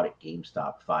I bought at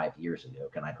GameStop 5 years ago.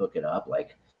 Can I hook it up?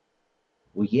 Like,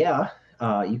 well, yeah,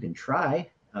 you can try.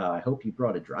 I hope you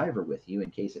brought a driver with you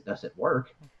in case it doesn't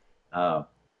work.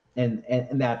 And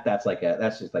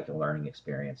that's just like a learning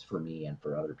experience for me and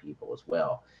for other people as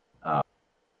well.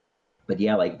 But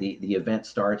yeah, like the event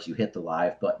starts, you hit the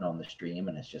live button on the stream,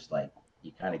 and it's just like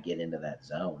you kind of get into that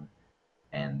zone,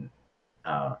 and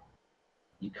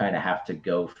you kind of have to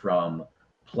go from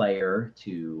player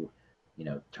to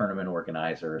tournament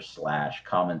organizer /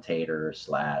 commentator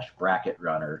 / bracket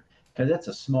runner, because it's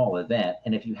a small event,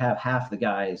 and if you have half the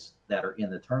guys that are in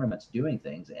the tournaments doing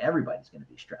things, everybody's going to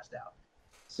be stressed out.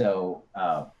 So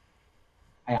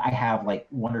I have like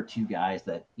one or two guys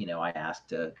that I ask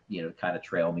to kind of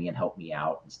trail me and help me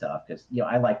out and stuff, because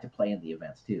I like to play in the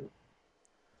events too,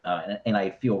 and I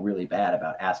feel really bad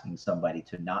about asking somebody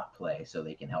to not play so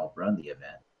they can help run the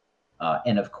event.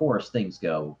 And of course, things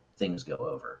go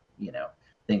over.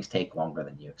 Things take longer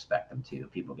than you expect them to.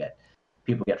 People get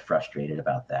frustrated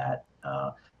about that.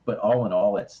 But all in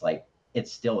all, it's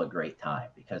still a great time,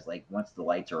 because like once the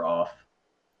lights are off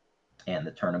and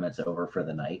the tournament's over for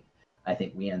the night, I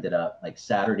think we ended up like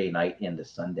Saturday night into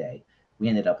Sunday, we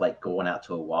ended up like going out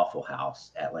to a Waffle House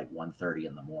at like 1:30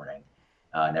 in the morning,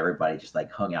 and everybody just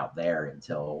like hung out there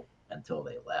until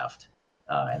they left,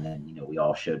 and then we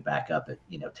all showed back up at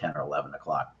 10 or 11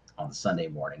 o'clock on the Sunday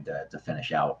morning to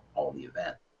finish out all the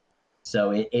event.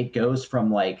 So it goes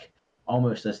from like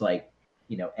almost this like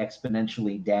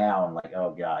exponentially down, like,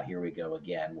 oh god, here we go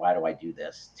again, why do I do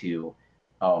this, to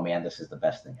oh man, this is the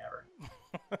best thing ever.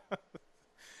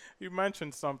 You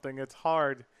mentioned something. It's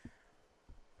hard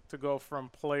to go from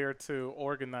player to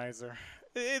organizer.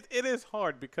 It is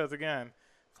hard because, again,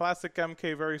 Classic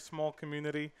MK, very small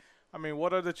community. I mean,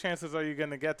 what are the chances are you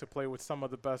going to get to play with some of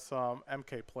the best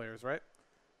MK players, right?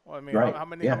 Well, I mean, right. how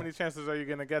many chances are you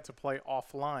going to get to play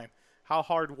offline? How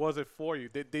hard was it for you?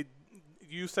 Did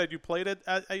you said you played it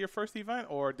at your first event,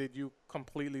 or did you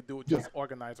completely do it just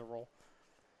organizer role?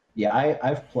 Yeah,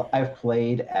 I've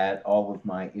played at all of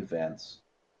my events.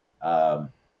 I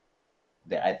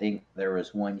think there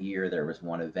was one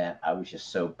event I was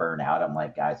just so burnt out. I'm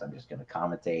like, guys, I'm just going to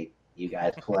commentate. You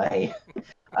guys play.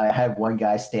 I had one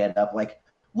guy stand up like,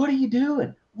 what are you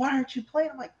doing? Why aren't you playing?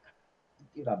 I'm like,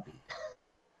 dude, I'm beat.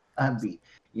 I'm beat.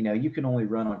 You can only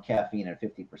run on caffeine and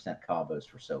 50% combos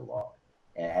for so long.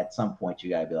 And at some point, you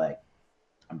got to be like,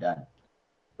 I'm done.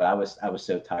 But I was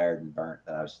so tired and burnt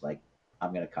that I was like,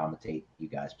 I'm going to commentate. You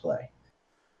guys play.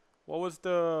 What was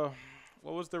the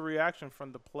reaction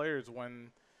from the players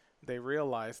when they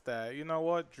realized that, you know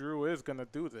what, Drew is going to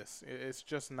do this? It's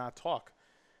just not talk.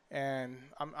 And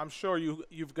I'm sure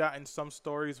you've gotten some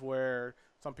stories where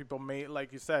some people may,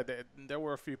 like you said, there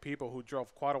were a few people who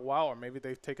drove quite a while, or maybe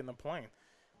they've taken the plane,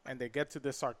 and they get to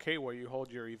this arcade where you hold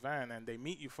your event, and they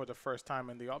meet you for the first time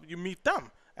you meet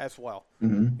them as well.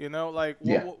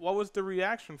 Mm-hmm. What was the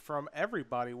reaction from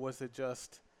everybody? Was it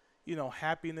just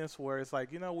happiness, where it's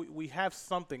like, we have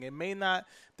something.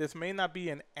 This may not be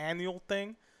an annual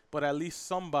thing, but at least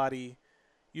somebody,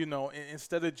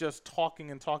 instead of just talking,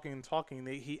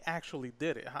 he actually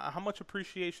did it. How much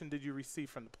appreciation did you receive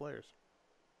from the players?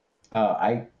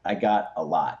 I got a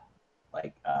lot.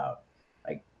 Like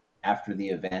after the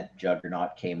event,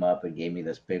 Juggernaut came up and gave me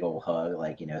this big old hug,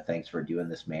 like, thanks for doing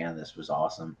this, man. This was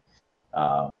awesome.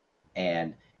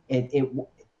 And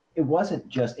it wasn't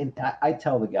just, and I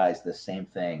tell the guys the same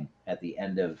thing at the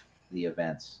end of the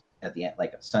events, at the end,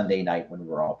 like Sunday night when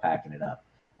we're all packing it up.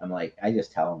 I'm like, I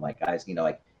just tell them, like, guys,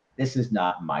 like, this is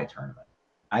not my tournament.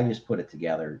 I just put it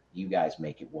together. You guys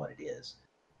make it what it is.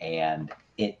 And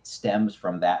it stems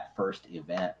from that first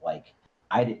event. Like,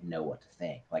 I didn't know what to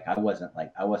think. Like, I wasn't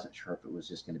sure if it was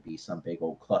just going to be some big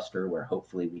old cluster where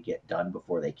hopefully we get done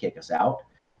before they kick us out,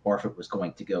 or if it was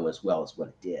going to go as well as what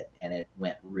it did. And it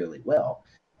went really well.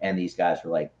 And these guys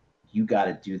were like, you got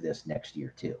to do this next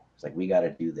year too. It's like we got to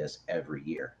do this every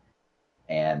year,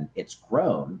 and it's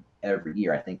grown every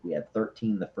year. I think we had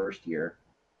 13 the first year,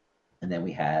 and then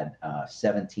we had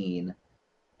 17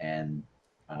 and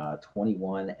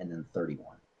 21 and then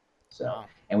 31. So, Wow.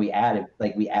 and we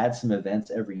add some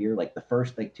events every year. Like the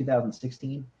first, like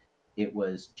 2016, it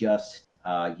was just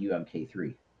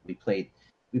UMK3. We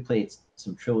played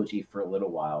some Trilogy for a little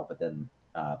while, but then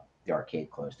the arcade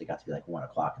closed. It got to be like 1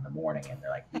 o'clock in the morning, and they're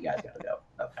like, "You guys got to go."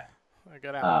 Okay. I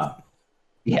got out.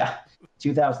 Yeah.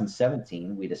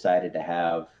 2017, we decided to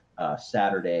have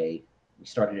Saturday. We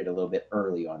started it a little bit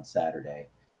early on Saturday,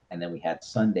 and then we had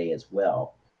Sunday as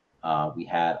well. We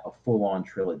had a full-on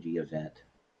Trilogy event,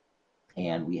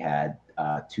 and we had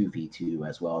 2v2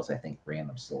 as well as I think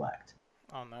random select.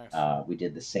 Oh, nice. We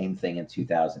did the same thing in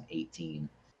 2018.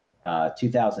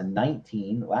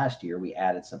 2019, last year, we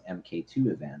added some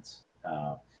MK2 events,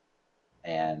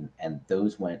 and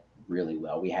those went really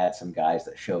well. We had some guys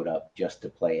that showed up just to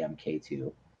play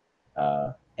MK2,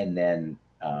 and then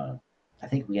I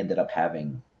think we ended up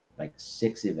having like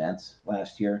 6 events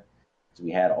last year. So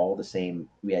we had all the same.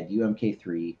 We had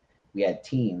UMK3. We had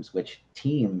teams, which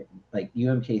team like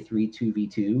UMK3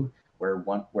 2v2, where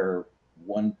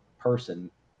one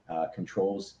person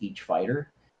controls each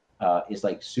fighter, is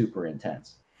like super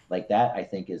intense. Like that, I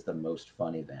think is the most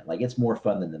fun event. Like it's more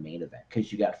fun than the main event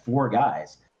because you got 4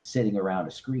 guys sitting around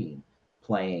a screen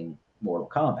playing Mortal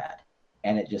Kombat,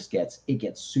 and it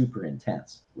gets super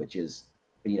intense, which is,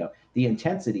 the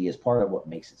intensity is part of what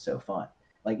makes it so fun.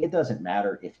 Like it doesn't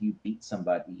matter if you beat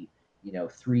somebody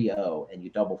 3-0 and you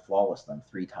double flawless them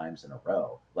 3 times in a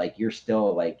row. Like you're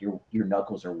still like your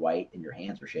knuckles are white and your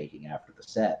hands are shaking after the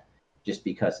set, just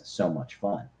because it's so much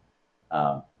fun.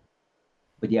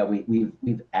 But yeah,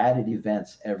 we've added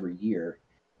events every year,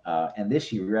 and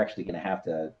this year we're actually going to have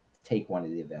to take one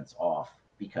of the events off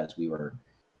because we were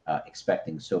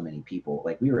expecting so many people.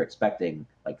 Like we were expecting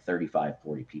like 35,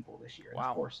 40 people this year. Wow. And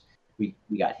of course, we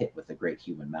got hit with the great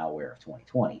human malware of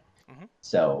 2020. Mhm.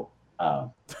 So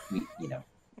we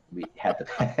we had to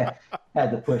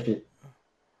had to push it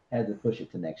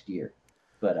to next year.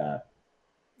 But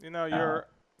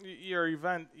your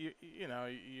event,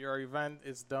 your event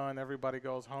is done. Everybody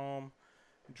goes home.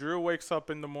 Drew wakes up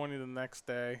in the morning the next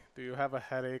day. Do you have a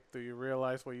headache? Do you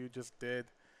realize what you just did?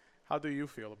 How do you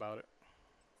feel about it?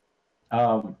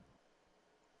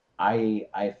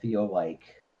 I feel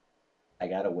like I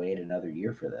gotta wait another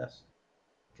year for this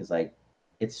because like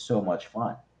it's so much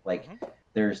fun. Like Mhm.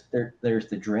 there's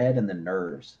the dread and the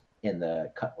nerves in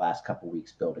the last couple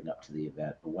weeks building up to the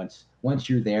event, but once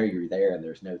you're there, and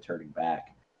there's no turning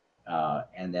back.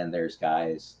 And then there's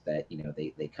guys that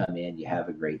they come in, you have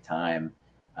a great time,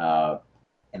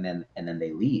 and then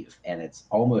they leave, and it's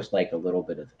almost like a little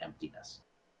bit of emptiness.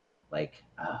 Like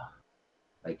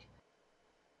like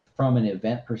from an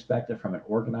event perspective, from an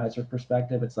organizer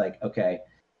perspective, it's like, okay,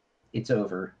 it's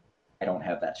over. I don't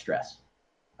have that stress.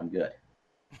 I'm good.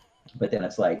 But then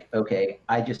it's like, okay,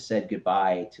 I just said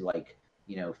goodbye to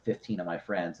 15 of my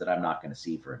friends that I'm not going to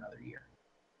see for another year.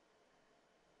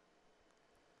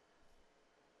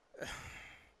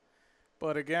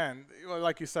 But again,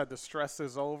 like you said, the stress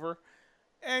is over.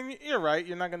 And you're right,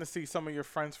 you're not going to see some of your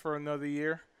friends for another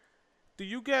year. Do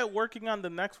you get working on the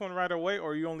next one right away,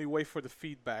 or you only wait for the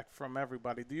feedback from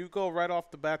everybody? Do you go right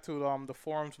off the bat to the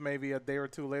forums maybe a day or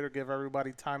two later, give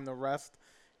everybody time to rest,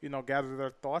 gather their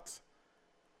thoughts?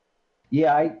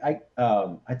 Yeah,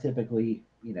 I typically,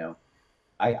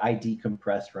 I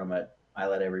decompress from it. I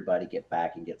let everybody get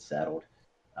back and get settled,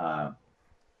 um,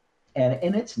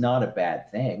 and it's not a bad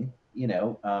thing.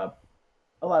 A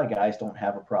lot of guys don't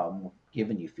have a problem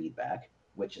giving you feedback,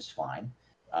 which is fine.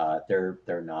 They're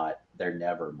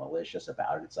never malicious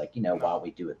about it. It's like, while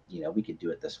we do it, we could do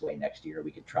it this way next year.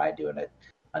 We could try doing it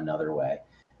another way.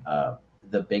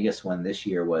 The biggest one this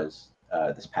year was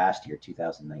this past year,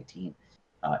 2019.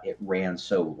 It ran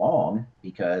so long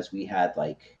because we had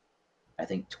I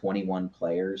think 21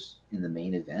 players in the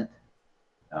main event.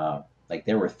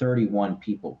 There were 31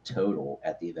 people total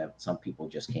at the event. Some people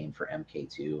just came for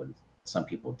MK2, and some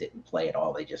people didn't play at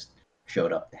all. They just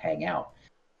showed up to hang out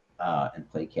and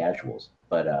play casuals.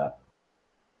 But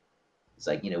it's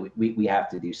like, we have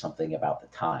to do something about the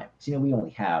time. So, we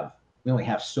only have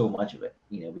so much of it.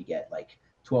 We get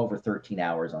 12 or 13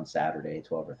 hours on Saturday,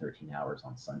 12 or 13 hours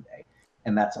on Sunday.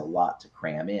 And that's a lot to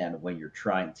cram in when you're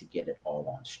trying to get it all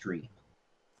on stream.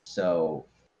 So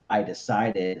I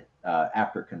decided,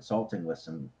 after consulting with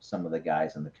some of the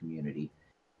guys in the community,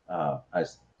 I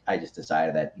just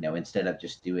decided that instead of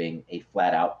just doing a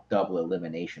flat out double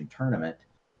elimination tournament,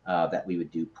 that we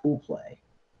would do pool play,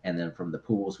 and then from the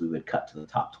pools we would cut to the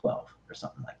top 12 or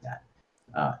something like that.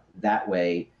 That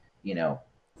way, you know,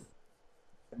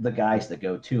 the guys that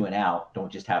go 2 and out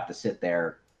don't just have to sit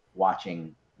there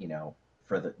watching, you know,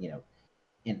 for the, you know,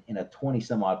 in a 20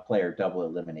 some odd player double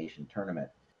elimination tournament,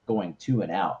 going 2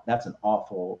 and out, that's an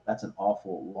awful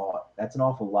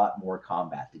lot more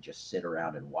combat to just sit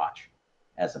around and watch,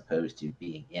 as opposed to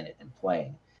being in it and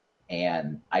playing.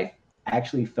 And I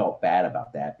actually felt bad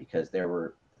about that, because there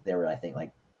were I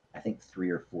think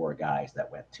 3 or 4 guys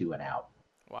that went 2 and out.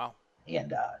 Wow.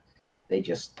 And they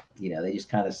just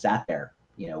kind of sat there,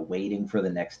 you know, waiting for the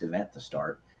next event to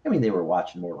start. I mean, they were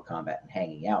watching Mortal Kombat and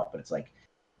hanging out, but it's like,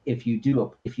 if you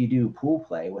do pool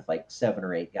play with like 7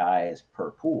 or 8 guys per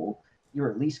pool, you're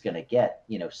at least going to get,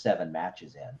 you know, 7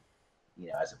 matches in, you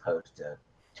know, as opposed to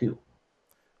 2.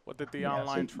 What did the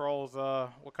online trolls?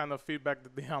 What kind of feedback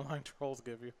did the online trolls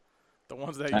give you? The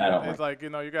ones that it's like, you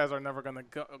know, you guys are never gonna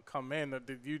come in.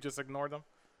 Did you just ignore them?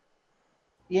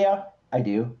 Yeah, I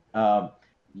do.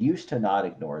 Used to not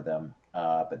ignore them,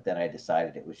 but then I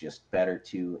decided it was just better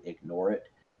to ignore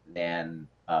it than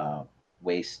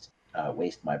waste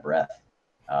my breath,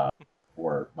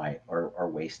 or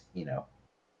waste, you know,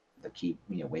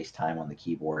 waste time on the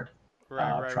keyboard,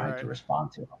 trying to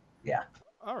respond to them. Yeah.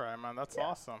 All right, man, that's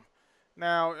awesome.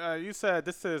 Now, you said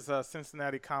this is a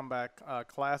Cincinnati Combat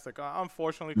Classic.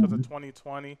 Unfortunately, because of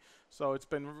 2020, so it's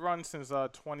been run since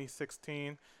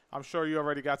 2016. I'm sure you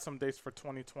already got some dates for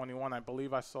 2021. I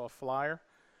believe I saw a flyer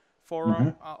for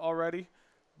them already.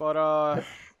 But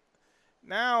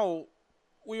now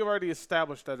we already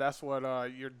established that that's what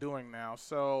you're doing now.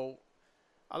 So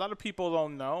a lot of people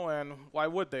don't know, and why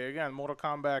would they? Again, Mortal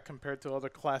Kombat compared to other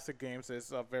classic games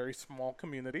is a very small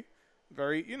community.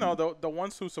 Very, you know, the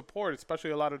ones who support,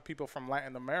 especially a lot of people from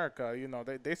Latin America, you know,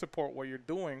 they support what you're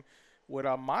doing with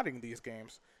modding these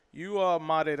games. You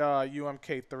modded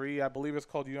UMK3, I believe it's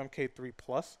called UMK3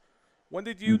 Plus. When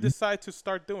did you decide to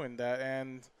start doing that,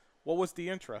 and what was the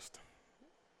interest?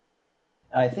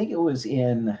 I think it was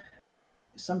in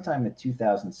sometime in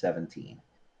 2017,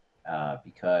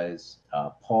 because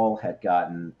Paul had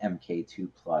gotten MK2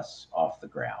 Plus off the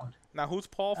ground. Now, who's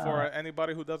Paul for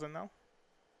anybody who doesn't know?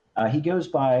 He goes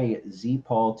by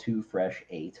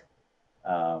ZPaul2Fresh8.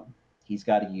 He's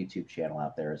got a YouTube channel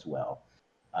out there as well,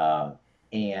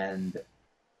 and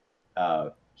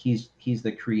he's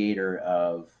the creator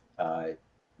of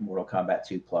Mortal Kombat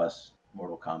 2 Plus,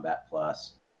 Mortal Kombat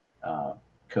Plus,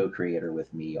 co-creator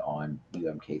with me on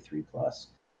UMK3 Plus.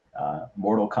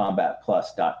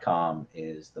 MortalKombatPlus.com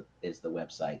is the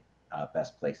website,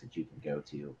 best place that you can go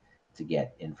to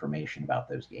get information about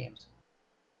those games.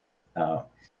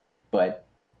 But,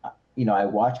 you know, I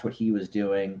watched what he was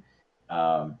doing.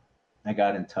 I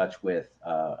got in touch with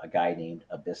a guy named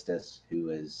Abystus,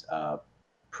 who is a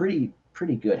pretty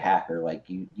good hacker. Like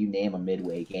you name a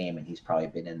Midway game, and he's probably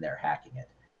been in there hacking it,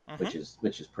 which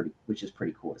is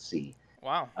pretty cool to see.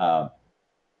 Wow.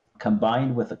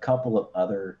 Combined with a couple of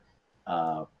other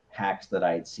hacks that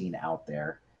I had seen out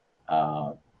there,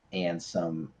 and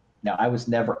some. Now, I was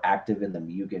never active in the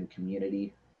Mugen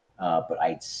community, but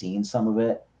I'd seen some of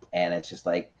it. And it's just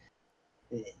like,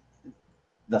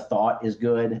 the thought is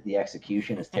good, the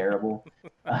execution is terrible.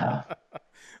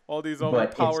 All these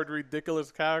overpowered,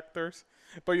 ridiculous characters.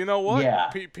 But you know what? Yeah.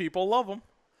 People love them.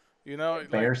 You know,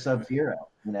 Bear Sub-Zero,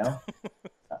 you know?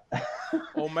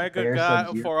 Omega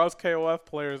God, for us KOF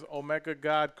players, Omega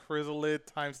God Chrysalid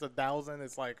times 1,000.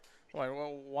 It's like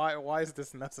well, why is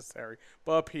this necessary?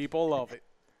 But people love it.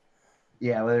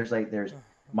 Yeah, well, there's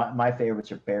my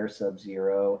favorites are Bear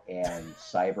Sub-Zero and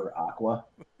Cyber Aqua.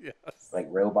 Yes. Like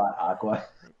Robot Aqua.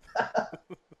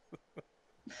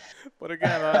 But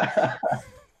again,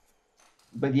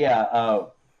 but yeah,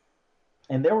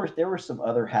 and there were some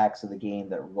other hacks of the game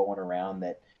that were going around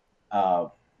that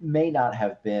may not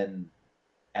have been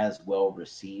as well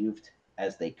received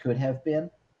as they could have been.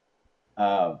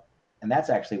 And that's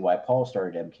actually why Paul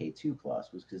started MK2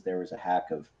 Plus, was because there was a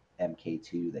hack of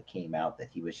MK2 that came out that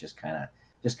he was just kind of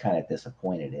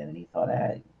disappointed in, and he thought,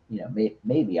 you know,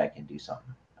 maybe I can do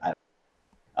something.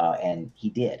 And he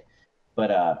did.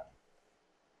 But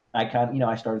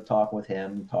I started talking with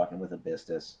him, talking with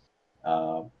Abystus,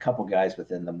 a couple guys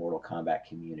within the Mortal Kombat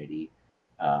community,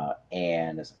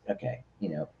 and it's like, okay, you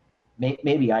know,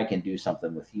 maybe I can do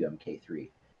something with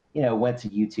UMK3. You know, went to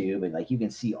YouTube, and like you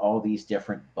can see all these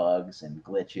different bugs and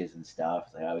glitches and stuff.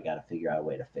 It's like, oh, we got to figure out a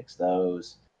way to fix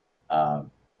those.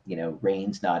 You know,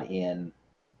 Rain's not in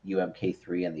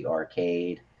UMK3 in the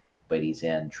arcade, but he's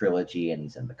in Trilogy and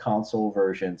he's in the console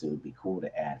versions. It would be cool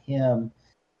to add him.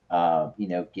 You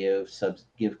know, give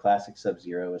Classic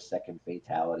Sub-Zero a second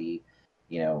fatality.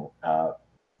 You know,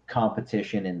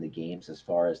 competition in the games as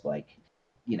far as like,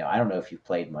 I don't know if you've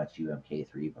played much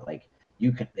UMK3, but like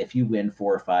you can, if you win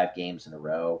 4 or 5 games in a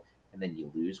row and then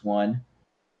you lose one,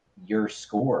 your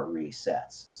score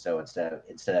resets. So instead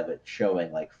of it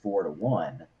showing like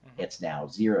 4-1, it's now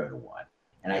 0-1.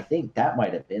 And I think that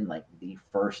might have been like the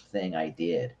first thing I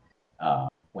did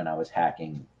when I was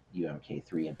hacking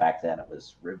UMK3, and back then it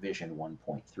was revision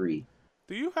 1.3.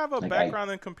 Do you have a Like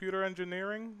background in computer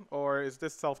engineering, or is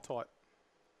this self-taught?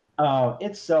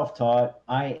 It's self-taught.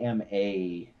 I am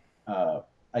I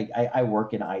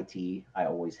work in IT. I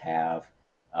always have.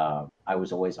 I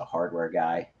was always a hardware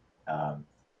guy. Um,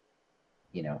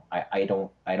 I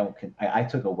took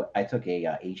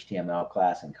a HTML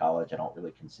class in college. I don't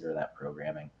really consider that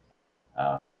programming.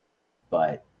 Uh,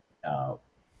 but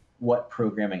what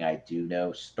programming I do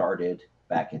know started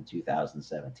back in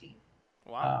 2017.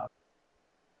 Wow.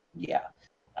 Yeah,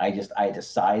 I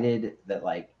decided that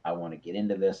like I want to get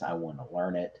into this. I want to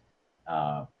learn it.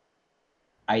 Uh,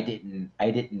 I didn't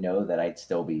know that I'd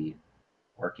still be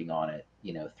working on it.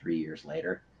 3 years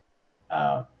later.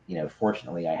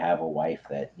 Fortunately, I have a wife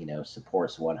that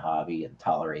supports one hobby and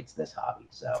tolerates this hobby.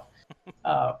 So,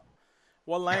 uh,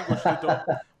 What language did those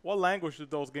What language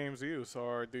did those games use,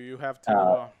 or do you have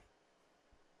to?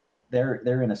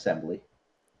 they're in assembly,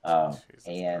 Jesus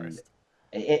and Christ.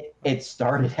 it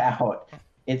started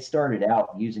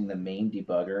out using the main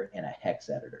debugger and a hex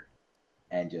editor,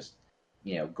 and just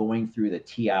going through the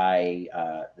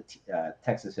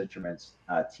Texas Instruments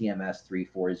TMS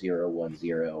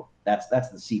 34010. That's the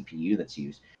CPU that's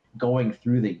used. Going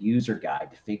through the user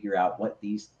guide to figure out what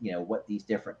these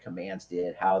different commands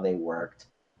did, how they worked,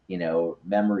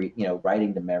 memory,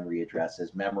 writing the memory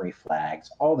addresses, memory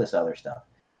flags, all this other stuff.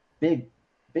 Big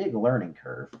learning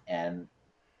curve. And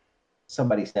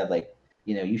somebody said like,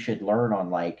 you should learn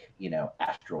on like,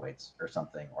 Asteroids or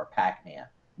something, or Pac-Man,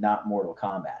 not Mortal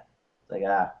Kombat. It's like,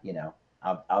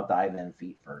 I'll dive in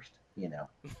feet first,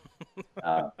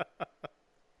 uh,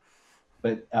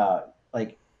 but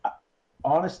like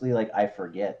honestly, like I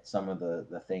forget some of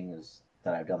the things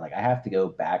that I've done. Like I have to go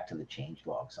back to the change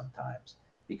log sometimes,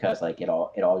 because like it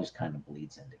all just kind of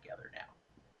bleeds in together now,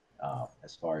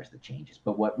 as far as the changes.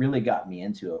 But what really got me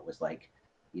into it was like,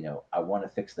 I want to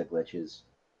fix the glitches,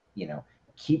 you know,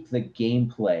 keep the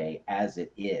gameplay as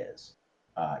it is,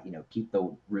 keep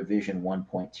the revision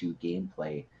 1.2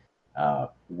 gameplay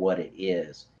what it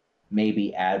is.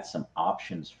 Maybe add some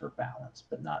options for balance,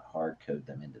 but not hard code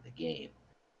them into the game.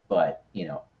 But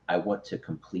I want to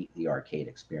complete the arcade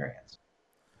experience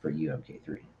for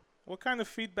UMK3. What kind of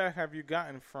feedback have you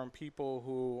gotten from people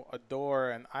who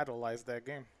adore and idolize that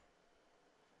game?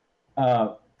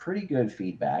 Pretty good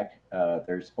feedback.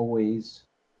 There's always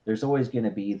going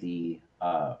to be the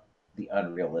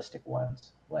unrealistic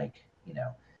ones. Like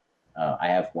I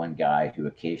have one guy who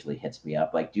occasionally hits me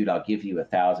up like, dude, I'll give you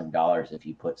 $1,000 if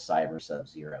you put Cyber Sub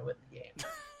Zero in the game.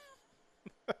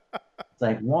 It's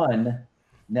like, one,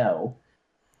 no.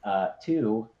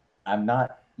 Two, I'm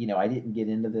not. I didn't get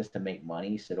into this to make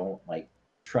money, so don't like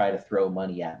try to throw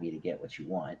money at me to get what you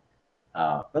want.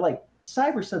 But like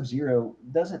Cyber Sub Zero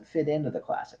doesn't fit into the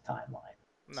classic timeline,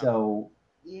 No. so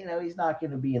he's not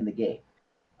going to be in the game.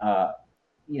 Uh,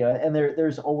 and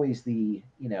there's always the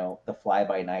fly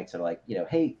by nights are like,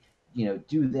 hey,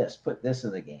 do this, put this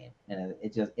in the game, and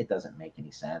it doesn't make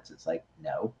any sense. It's like,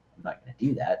 no, I'm not going to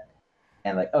do that.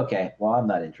 And like, okay, well, I'm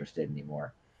not interested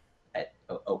anymore.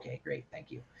 Okay, great,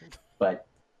 thank you. But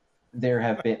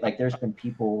there's been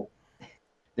people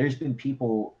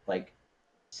like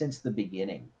since the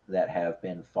beginning that have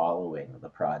been following the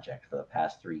project for the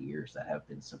past 3 years that have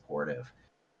been supportive.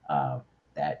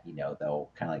 That they'll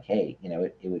kind of like, hey,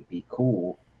 it would be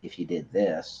cool if you did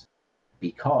this,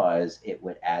 because it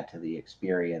would add to the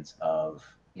experience of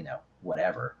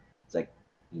whatever. It's like,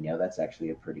 that's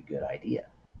actually a pretty good idea.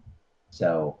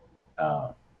 So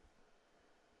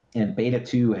and beta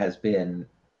 2 has been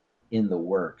in the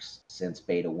works since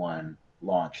beta 1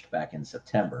 launched back in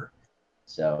September.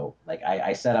 So like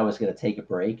I said, I was going to take a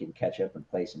break and catch up and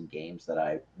play some games that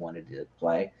I wanted to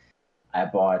play. I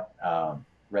bought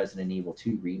Resident Evil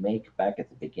 2 remake back at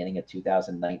the beginning of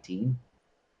 2019,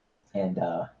 and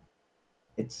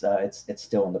it's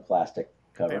still in the plastic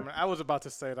cover. Damn it, I was about to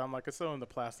say it. I'm like, it's still in the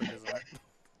plastic, isn't it?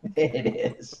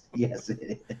 It is. Yes,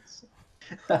 it is.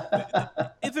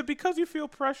 Is it because you feel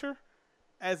pressure,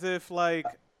 as if like,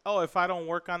 oh, if I don't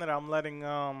work on it, I'm letting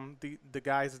the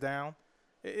guys down?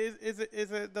 Is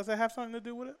it does it have something to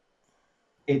do with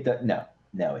it?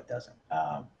 No, it doesn't.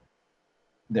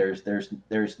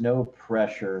 There's no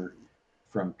pressure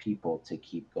from people to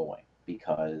keep going,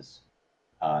 because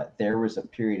There was a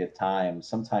period of time,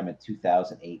 sometime in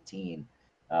 2018.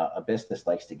 Abyssus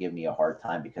likes to give me a hard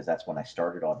time because that's when I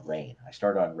started on Rain. I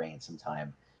started on Rain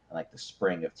sometime in like the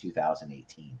spring of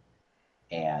 2018,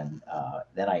 and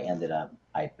then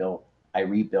I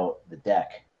rebuilt the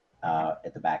deck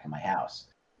at the back of my house.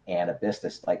 And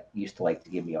Abyssus used to like to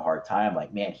give me a hard time,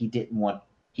 like, man, he didn't want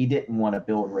to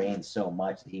build Rain so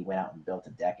much that he went out and built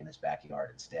a deck in his backyard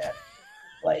instead.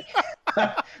 Like,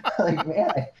 like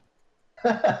man,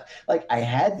 like I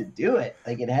had to do it.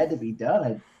 Like it had to be done.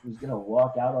 I was gonna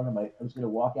walk out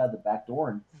the back door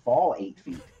and fall 8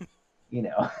 feet, you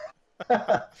know.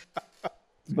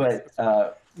 But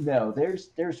no, there's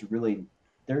really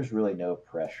no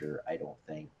pressure. I don't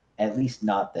think, at least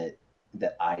not that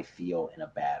I feel in a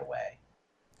bad way.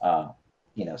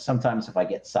 You know, sometimes if I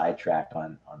get sidetracked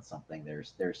on something,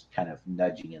 there's kind of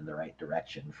nudging in the right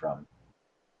direction from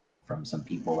some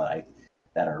people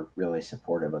that are really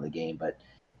supportive of the game. But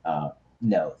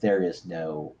no, there's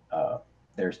no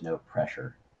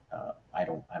pressure. I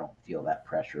don't feel that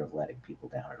pressure of letting people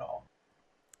down at all.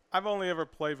 I've only ever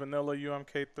played vanilla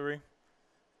UMK3.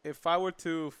 If I were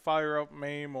to fire up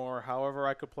MAME or however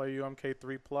I could play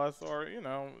UMK3 Plus or, you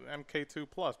know, MK2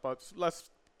 Plus, but let's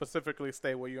specifically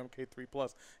stay with UMK3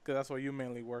 Plus because that's what you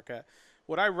mainly work at.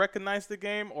 Would I recognize the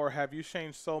game, or have you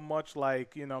changed so much,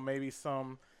 like, you know, maybe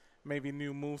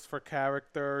new moves for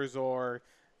characters, or,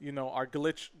 you know,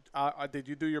 did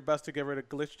you do your best to get rid of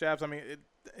glitch jabs? I mean,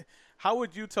 how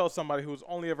would you tell somebody who's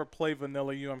only ever played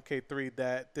vanilla UMK3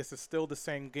 that this is still the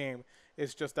same game,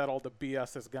 it's just that all the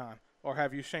BS is gone? Or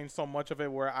have you changed so much of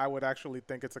it where I would actually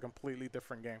think it's a completely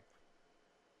different game?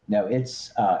 No,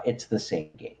 it's the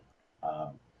same game.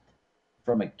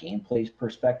 From a gameplay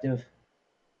perspective,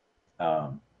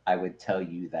 I would tell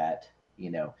you that, you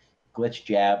know, glitch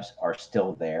jabs are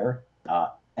still there.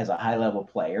 As a high-level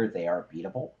player, they are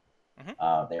beatable.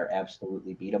 Mm-hmm. They are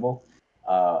absolutely beatable.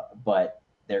 But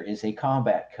there is a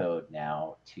combat code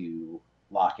now to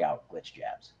lock out glitch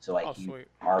jabs. So, like, you sweet.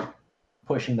 are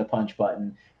pushing the punch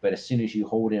button, but as soon as you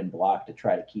hold in block to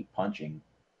try to keep punching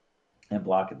and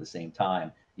block at the same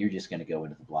time, you're just going to go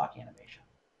into the block animation.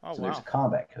 Oh, so wow. There's a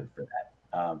combat code for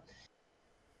that.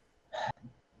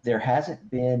 There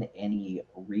hasn't been any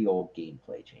real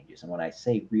gameplay changes. And when I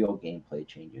say real gameplay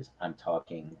changes, I'm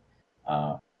talking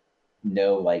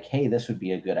no, like, hey, this would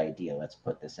be a good idea. Let's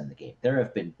put this in the game. There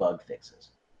have been bug fixes.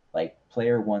 Like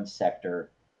player 1 sector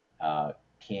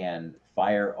can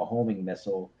fire a homing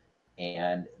missile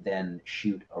and then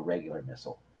shoot a regular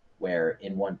missile, where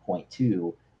in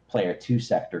 1.2, player 2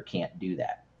 sector can't do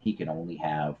that. He can only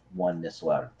have one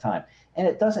missile out at a time. And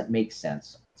it doesn't make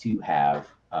sense to have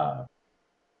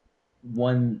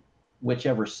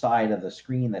whichever side of the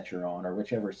screen that you're on, or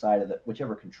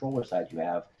whichever controller side you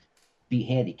have, be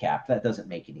handicapped. That doesn't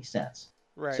make any sense.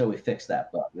 Right. So we fixed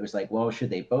that bug. It was like, well, should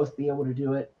they both be able to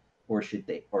do it, or should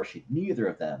neither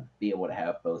of them be able to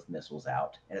have both missiles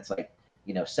out? And it's like,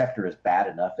 you know, sector is bad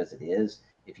enough as it is.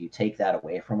 If you take that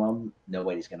away from them,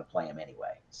 nobody's going to play them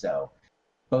anyway. So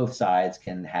both sides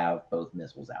can have both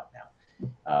missiles out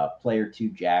now. Player 2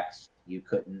 Jax, you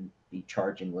couldn't be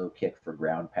charging low kick for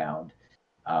ground pound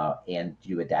and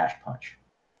do a dash punch.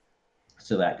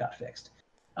 So that got fixed.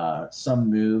 Some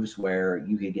moves where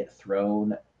you could get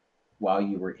thrown while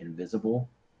you were invisible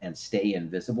and stay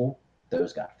invisible,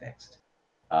 those got fixed.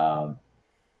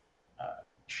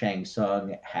 Shang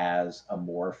Tsung has a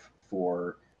morph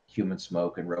for human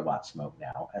smoke and robot smoke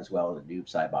now, as well as Noob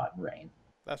Saibot and Rain.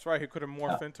 That's right. He could have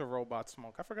morphed into robot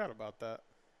smoke. I forgot about that.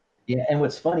 Yeah, and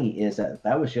what's funny is that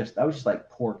was just like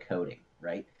poor coding,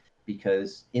 right?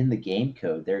 Because in the game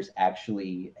code, there's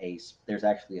actually a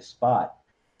spot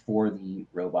for the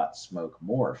robot smoke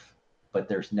morph, but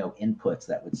there's no inputs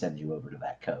that would send you over to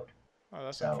that code. Oh,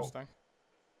 that's interesting.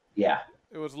 Yeah,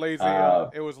 it was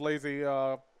lazy.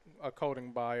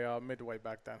 Coding by Midway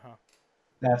back then, huh?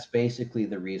 That's basically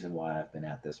the reason why I've been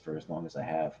at this for as long as I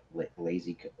have.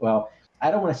 Lazy. Well,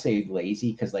 I don't want to say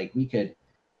lazy, because like we could,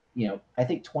 you know, I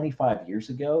think 25 years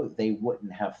ago they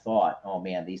wouldn't have thought, oh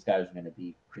man, these guys are going to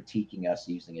be critiquing us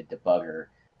using a debugger,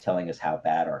 telling us how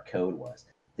bad our code was.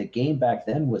 The game back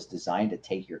then was designed to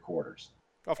take your quarters.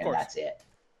 Of course. And that's it.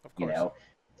 Of course. You know,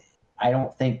 I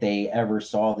don't think they ever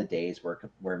saw the days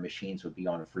where machines would be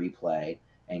on free play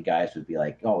and guys would be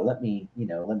like, oh, let me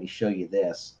show you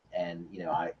this. And, you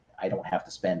know, I don't have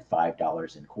to spend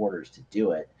 $5 in quarters to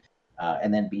do it.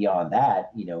 And then beyond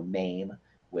that, you know, MAME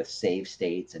with save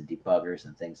states and debuggers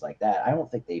and things like that. I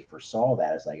don't think they foresaw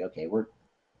that as like, okay,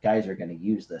 guys are going to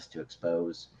use this to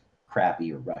expose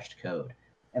crappy or rushed code.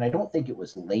 And I don't think it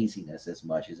was laziness as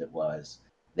much as it was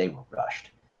they were rushed.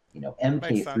 You know,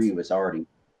 MK3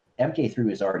 MK3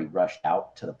 was already rushed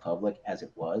out to the public as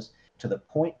it was, to the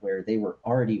point where they were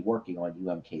already working on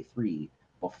UMK3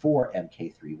 before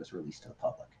MK3 was released to the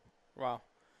public. Wow.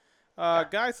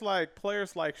 Guys like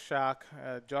players like Shock,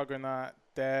 Juggernaut,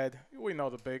 Dead. We know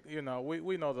the big,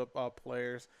 we know the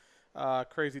players.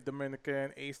 Crazy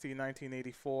Dominican, AC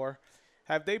 1984.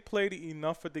 Have they played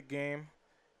enough of the game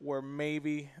where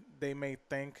maybe they may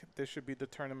think this should be the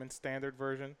tournament standard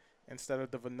version instead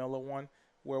of the vanilla one,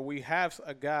 where we have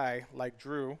a guy like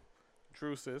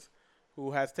Drusus,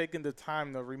 who has taken the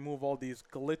time to remove all these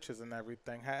glitches and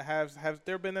everything. Has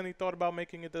there been any thought about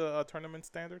making it a tournament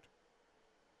standard?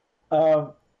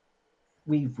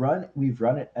 We've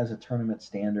run it as a tournament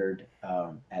standard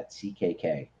at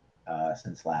CKK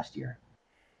since last year,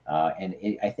 and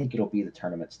I think it'll be the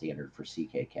tournament standard for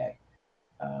CKK.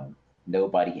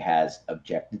 Nobody has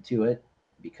objected to it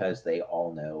because they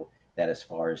all know that as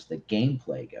far as the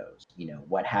gameplay goes,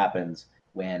 what happens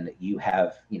when you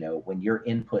have, when your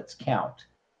inputs count,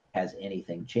 has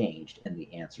anything changed? And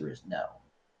the answer is no.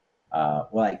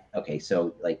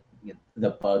 So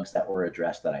the bugs that were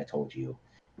addressed that I told you,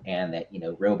 and that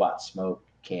Robot Smoke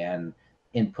can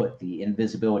input the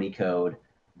invisibility code,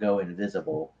 go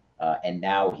invisible, and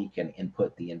now he can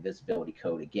input the invisibility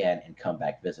code again and come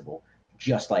back visible,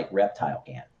 just like Reptile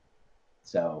can.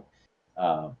 So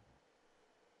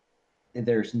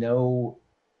there's no,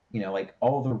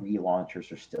 all the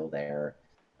relaunchers are still there.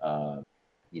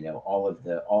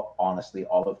 Honestly,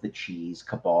 all of the cheese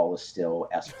Cabal is still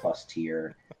S+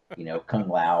 tier. Kung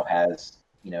Lao has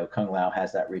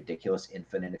that ridiculous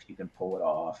infinite if you can pull it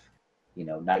off.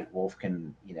 Nightwolf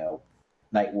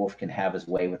can have his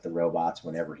way with the robots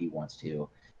whenever he wants to.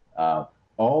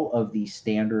 All of the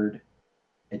standard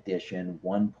edition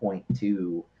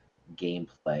 1.2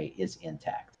 gameplay is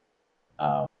intact.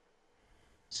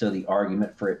 So the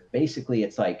argument for it, basically,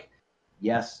 it's like,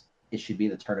 yes, it should be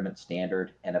the tournament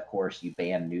standard, and of course you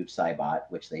ban Noob Saibot,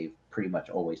 which they've pretty much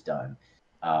always done,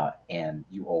 and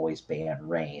you always ban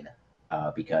Rain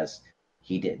because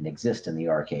he didn't exist in the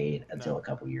arcade until a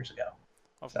couple years ago.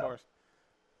 Of course.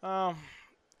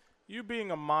 You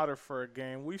being a modder for a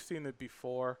game, we've seen it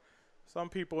before. Some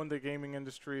people in the gaming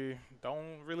industry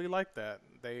don't really like that.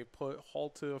 They put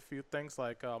halt to a few things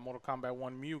like Mortal Kombat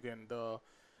 1 Mugen,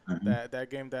 that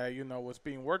game that was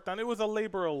being worked on. It was a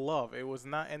labor of love. It was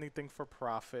not anything for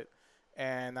profit,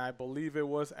 and I believe it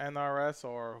was NRS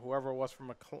or whoever it was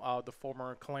from the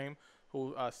former Acclaim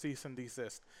who cease and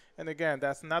desist. And again,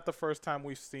 that's not the first time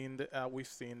we've seen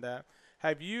that.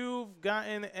 Have you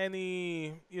gotten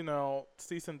any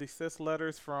cease and desist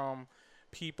letters from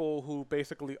people who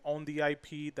basically own the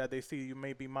IP that they see you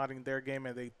may be modding their game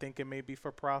and they think it may be for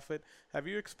profit? Have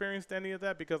you experienced any of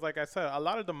that? Because like I said, a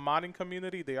lot of the modding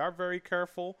community, they are very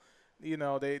careful.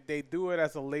 They do it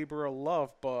as a labor of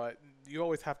love, but you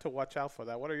always have to watch out for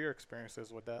that. What are your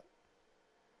experiences with that?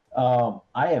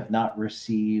 I have not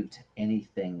received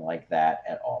anything like that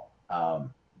at all.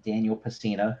 Daniel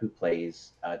Pacina, who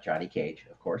plays Johnny Cage,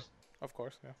 of course. Of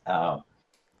course, yeah.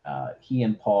 He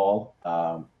and Paul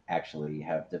actually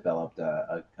have developed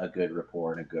a good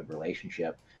rapport and a good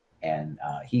relationship, and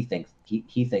he thinks the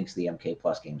MK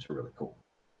Plus games are really cool.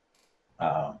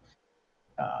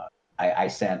 I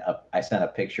sent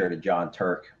a picture to John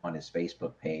Turk on his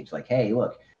Facebook page, like, hey,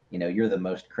 look, you're the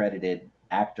most credited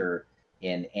actor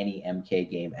in any MK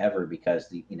game ever because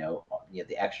the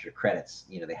extra credits,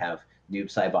 they have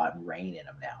Noob Saibot and Rain in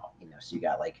them now, so you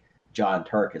got like John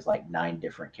Turk is like 9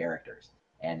 different characters.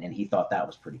 And he thought that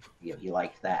was pretty, he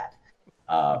liked that.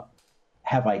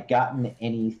 Have I gotten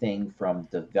anything from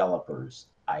developers?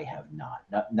 I have not.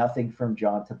 Nothing from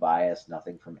John Tobias,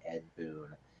 nothing from Ed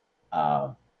Boon.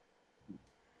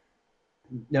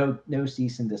 No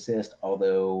cease and desist,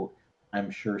 although I'm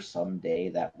sure someday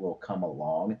that will come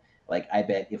along. Like, I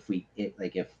bet if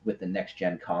with the next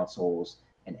gen consoles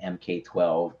and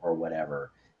MK12 or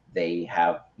whatever, they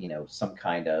have, some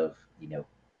kind of,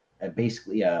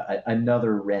 basically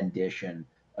another rendition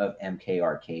of MK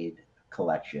Arcade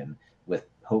Collection with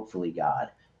hopefully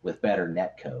with better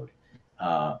netcode,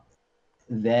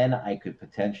 then I could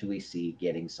potentially see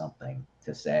getting something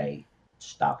to say,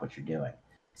 stop what you're doing.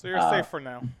 So you're safe for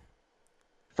now.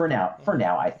 For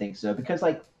now, I think so, because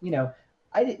I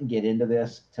didn't get into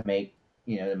this to make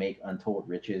untold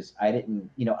riches. I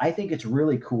didn't, I think it's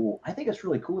really cool. I think it's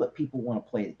really cool that people want to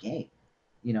play the game.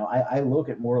 I look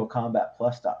at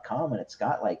MortalKombatPlus.com and it's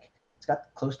got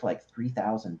close to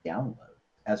 3,000 downloads,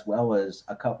 as well as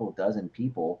a couple dozen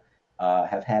people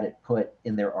have had it put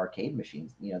in their arcade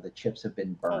machines. The chips have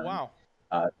been burned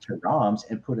to ROMs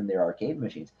and put in their arcade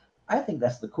machines. I think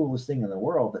that's the coolest thing in the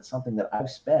world. That something that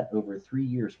I've spent over 3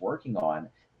 years working on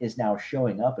is now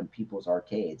showing up in people's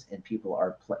arcades, and people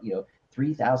are,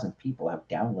 3,000 people have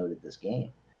downloaded this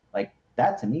game. Like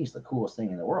that to me is the coolest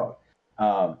thing in the world.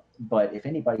 But if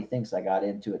anybody thinks I got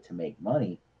into it to make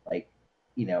money, like,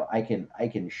 I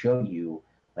can show you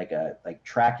like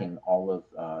tracking all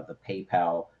of the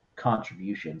PayPal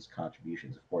contributions,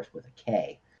 of course, with a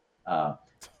K, uh,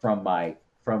 from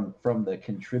the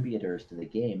contributors to the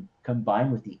game,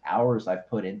 combined with the hours I've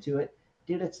put into it,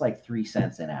 dude, it's like 3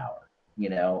 cents an hour.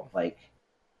 Like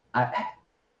I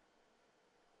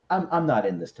I'm not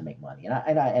in this to make money,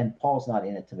 and Paul's not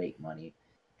in it to make money,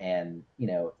 and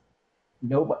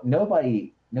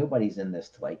nobody's in this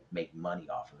to like make money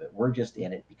off of it. We're just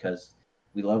in it because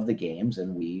we love the games,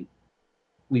 and we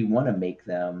want to make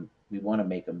them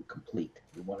complete.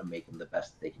 We want to make them the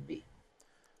best that they can be.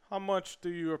 How much do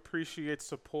you appreciate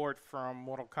support from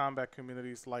Mortal Kombat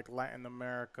communities like Latin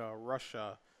America,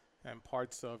 Russia, and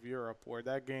parts of Europe, where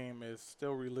that game is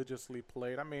still religiously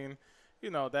played? I mean,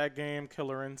 that game,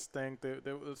 Killer Instinct,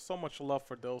 there was so much love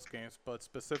for those games, but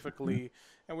specifically,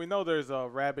 and we know there's a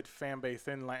rabid fan base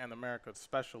in Latin America,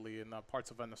 especially in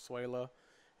parts of Venezuela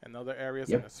and other areas,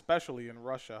 and Yep. especially in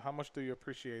Russia. How much do you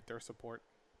appreciate their support?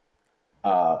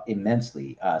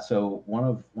 Immensely. So one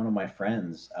of my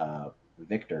friends,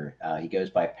 Victor, he goes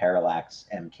by Parallax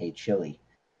MK Chile.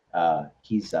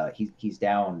 He's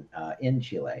down in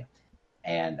Chile,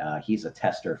 and he's a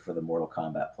tester for the Mortal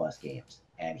Kombat Plus games,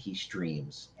 and he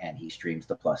streams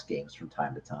the Plus games from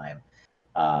time to time,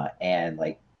 and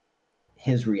like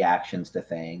his reactions to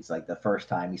things, like the first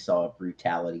time he saw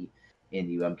brutality in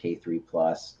UMK3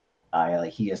 Plus,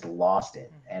 like he just lost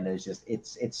it, and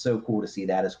it's so cool to see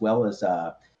that, as well as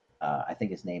I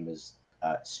think his name is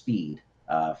Speed,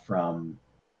 from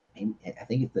I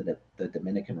think it's the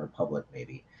Dominican Republic,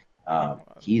 maybe.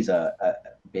 He's a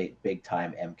big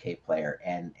time MK player,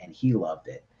 and he loved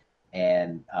it.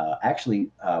 And actually,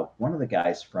 one of the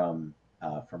guys from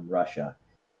Russia.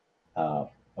 Oh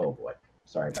boy,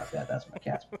 sorry about that.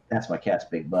 That's my cat's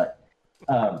big butt.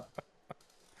 Um,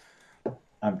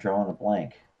 I'm drawing a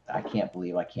blank. I can't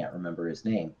believe I can't remember his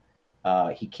name.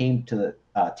 He came to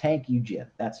the Tank Eugen.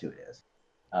 That's who it is.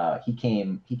 He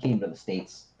came to the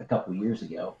States a couple years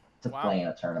ago to Wow. play in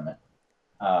a tournament,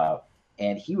 uh,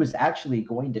 and he was actually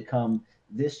going to come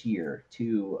this year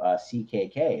to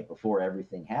CKK before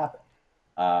everything happened.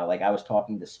 Like I was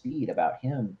talking to Speed about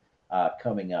him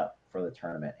coming up for the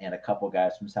tournament, and a couple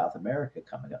guys from South America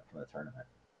coming up for the tournament.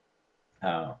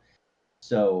 Uh,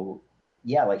 so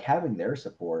yeah, like having their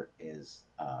support is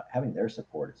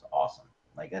awesome.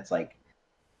 Like that's like,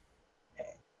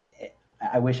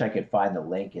 I wish I could find the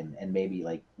link, and maybe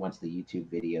like once the YouTube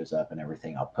video's up and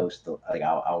everything, I'll post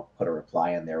I'll put a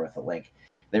reply in there with a link.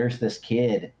 There's this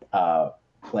kid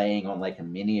playing on like a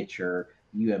miniature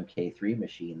UMK3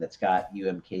 machine that's got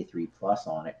UMK3 Plus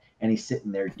on it, and he's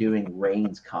sitting there doing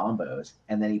Rain's combos,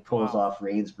 and then he pulls Wow. off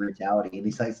Rain's brutality, and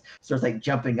he's like starts like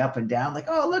jumping up and down, like,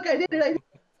 oh look, I did it!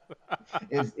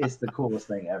 It's the coolest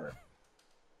thing ever.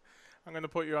 I'm going to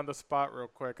put you on the spot real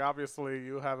quick. Obviously,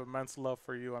 you have immense love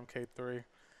for UMK3.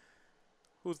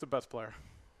 Who's the best player?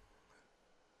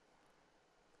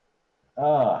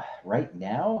 Right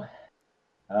now,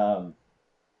 um,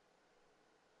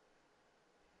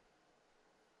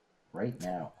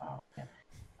 oh man,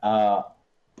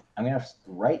 I'm gonna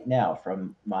right now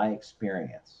from my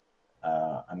experience,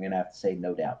 I'm gonna have to say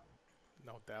no doubt,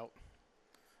 No doubt.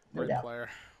 no Great doubt, player.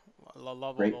 Love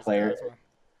all great those player. guys, man.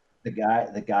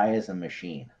 The guy is a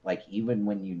machine. Like even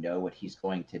when you know what he's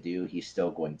going to do, he's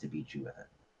still going to beat you with it.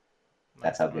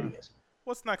 That's Nice, how good man. he is.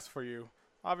 What's next for you?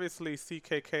 Obviously,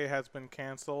 CKK has been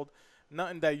canceled.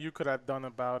 Nothing that you could have done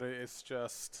about it. It's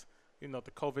just, the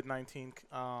COVID-19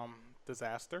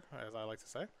 disaster, as I like to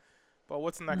say. But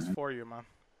what's next Mhm. for you, man?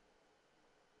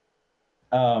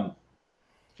 Um,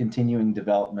 Continuing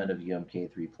development of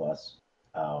UMK3 Plus.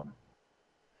 Um,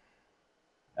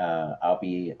 I'll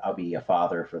be a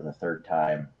father for the third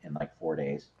time in like 4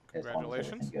 days, as long as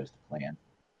everything Congratulations. goes to plan.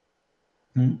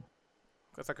 Hmm?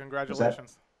 That's a Was that?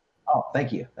 congratulations. Oh,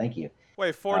 thank you, thank you.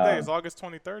 Wait, 4 days, Um, August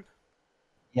 23rd?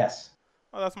 yes,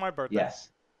 Oh, that's my birthday. yes.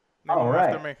 Name All him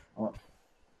after right. me. Well,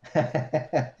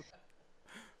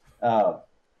 uh,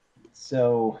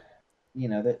 so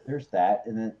there's that,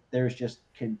 and then there's just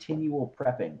continual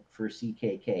prepping for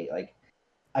CKK. Like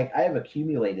I have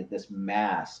accumulated this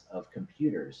mass of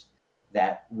computers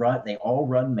that run. They all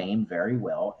run MAME very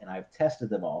well, and I've tested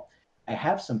them all. I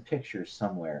have some pictures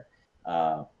somewhere.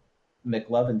 Uh,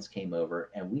 McLovins came over,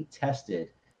 and we tested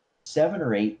 7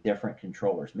 or 8 different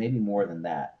controllers, maybe more than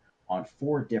that, on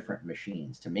 4 different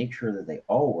machines to make sure that they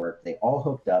all work, they all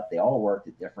hooked up, they all worked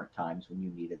at different times when you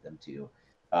needed them to.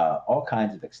 All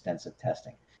kinds of extensive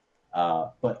testing.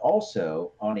 But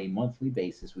also on a monthly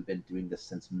basis, we've been doing this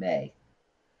since May,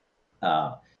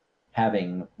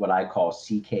 having what I call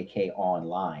CKK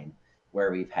Online,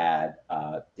 where we've had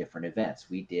different events.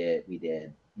 We did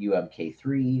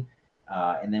UMK3,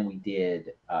 and then we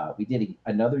did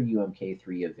another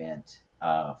UMK3 event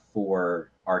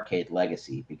for Arcade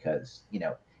Legacy, because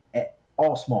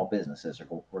all small businesses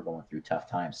were going through tough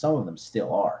times. Some of them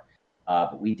still are,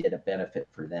 but we did a benefit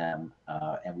for them,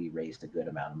 and we raised a good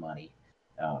amount of money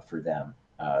for them,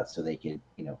 so they could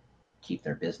keep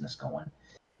their business going.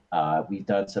 We've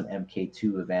done some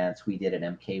MK2 events. We did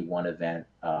an MK1 event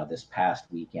this past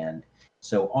weekend.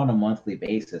 So on a monthly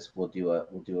basis, we'll do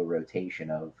a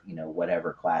rotation of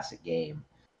whatever classic game,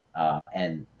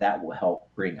 and that will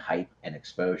help bring hype and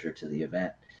exposure to the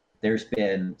event. There's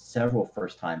been several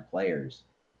first-time players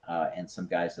and some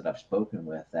guys that I've spoken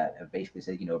with that have basically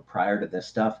said, prior to this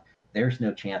stuff, there's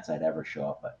no chance I'd ever show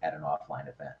up at an offline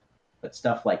event, but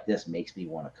stuff like this makes me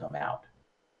want to come out.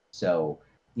 So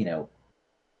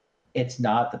it's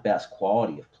not the best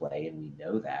quality of play, and we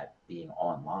know that being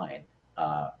online,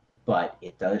 but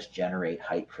it does generate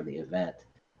hype for the event,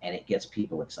 and it gets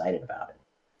people excited about it.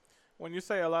 When you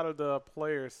say a lot of the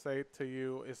players say to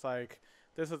you, it's like,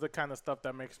 this is the kind of stuff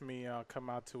that makes me come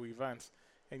out to events,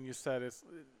 and you said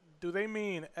do they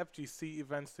mean FGC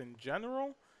events in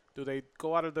general? Do they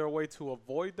go out of their way to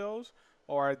avoid those?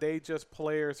 Or are they just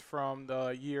players from the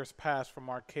years past from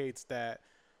arcades that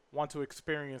want to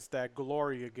experience that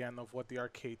glory again of what the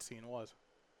arcade scene was?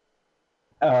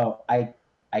 I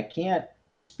can't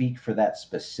speak for that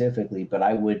specifically, but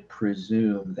I would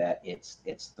presume that it's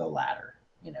the latter.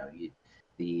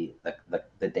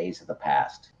 The days of the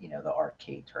past, the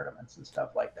arcade tournaments and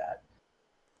stuff like that.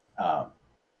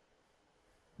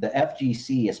 The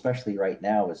FGC, especially right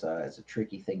now, is a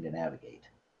tricky thing to navigate.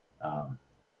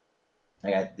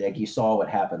 Like you saw what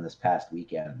happened this past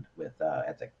weekend with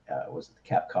was it the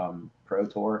Capcom Pro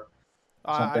Tour?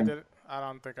 I did. I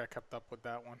don't think I kept up with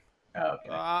that one. Okay.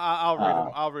 I'll read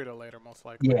it. I'll read it later, most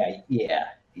likely.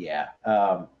 Yeah.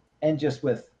 And just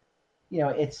with,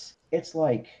 it's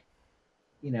like,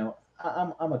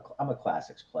 I'm a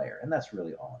classics player, and that's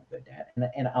really all I'm good at,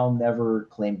 and I'll never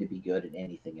claim to be good at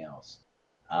anything else.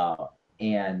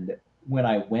 And when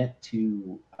I went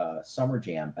to Summer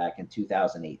Jam back in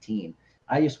 2018,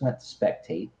 I just went to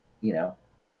spectate,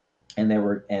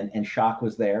 and and Shock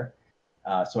was there,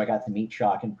 so I got to meet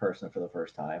Shock in person for the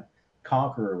first time.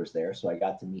 Conqueror was there, so I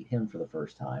got to meet him for the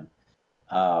first time,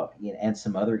 and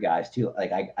some other guys too.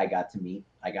 Like I got to meet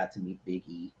Big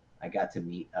E. I got to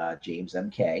meet James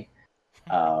MK,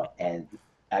 and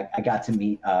I got to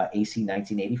meet AC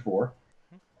 1984.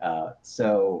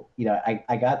 So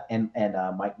I got and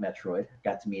Mike Metroid,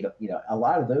 got to meet a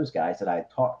lot of those guys that I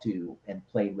talked to and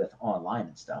played with online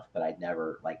and stuff, but I'd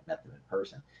never met them in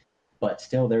person. But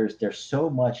still, there's so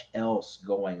much else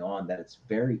going on that it's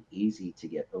very easy to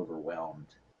get overwhelmed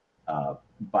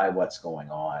by what's going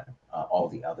on, all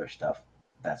the other stuff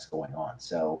that's going on.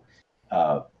 So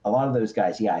a lot of those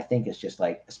guys, I think it's just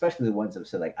especially the ones that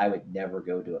said I would never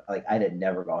go to I had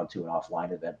never gone to an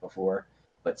offline event before,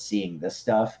 but seeing this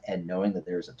stuff and knowing that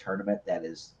there's a tournament that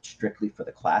is strictly for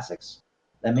the classics,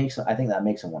 I think that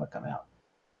makes them want to come out.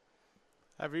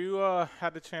 Have you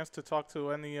had the chance to talk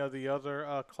to any of the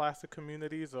other classic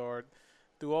communities, or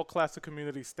do all classic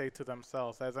communities stay to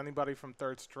themselves? Has anybody from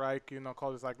Third Strike,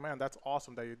 called us man, that's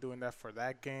awesome that you're doing that for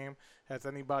that game? Has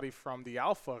anybody from the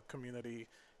Alpha community,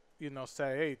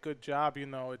 say, hey, good job,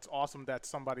 it's awesome that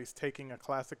somebody's taking a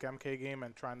classic MK game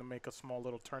and trying to make a small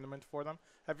little tournament for them?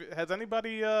 Has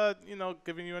anybody,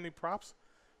 given you any props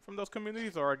from those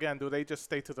communities, or again, do they just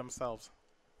stay to themselves?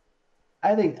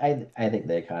 I think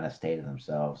they kind of stay to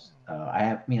themselves. I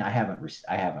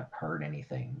haven't heard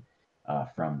anything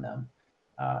from them,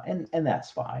 and that's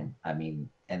fine. I mean,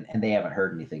 and they haven't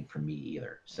heard anything from me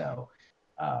either. So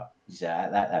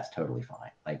that's totally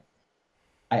fine.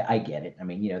 I get it. I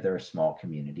mean, they're a small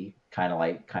community, kind of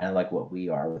like what we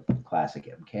are with the classic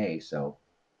MK. So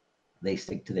they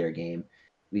stick to their game,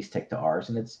 we stick to ours,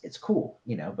 and it's cool,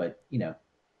 But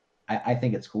I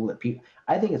think it's cool that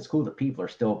people are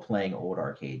still playing old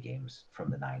arcade games from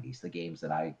the '90s, the games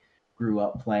that I grew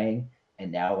up playing,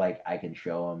 and now I can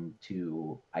show them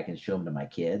to my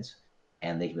kids,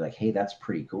 and they can be like, hey, that's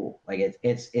pretty cool.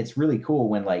 It's really cool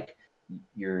when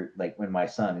when my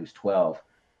son, who's 12,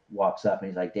 walks up and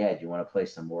he's like, Dad, you want to play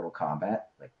some Mortal Kombat?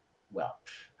 Well,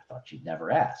 I thought you'd never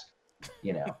ask.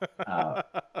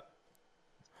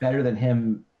 Better than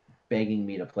him begging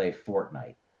me to play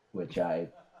Fortnite. which I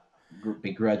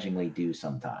begrudgingly do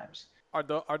sometimes. Are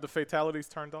the fatalities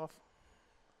turned off?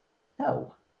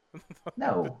 No,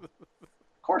 no, of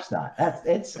course not.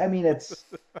 I mean, it.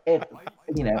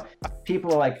 You know,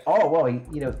 people are like, oh well,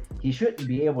 he shouldn't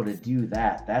be able to do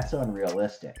that. That's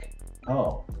unrealistic.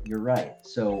 Oh, you're right.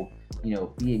 So,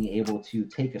 being able to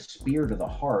take a spear to the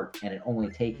heart and it only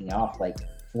taking off like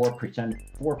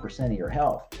 4% of your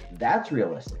health, that's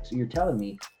realistic. So you're telling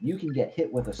me you can get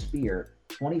hit with a spear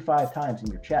 25 times in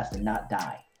your chest and not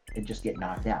die and just get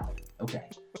knocked out. Okay,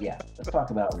 yeah, let's talk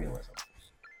about realism.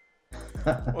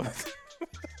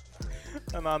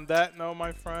 And on that note,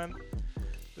 my friend,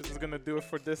 this is going to do it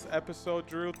for this episode,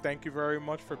 Drew. Thank you very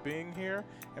much for being here.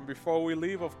 And before we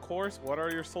leave, of course, what are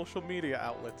your social media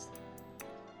outlets?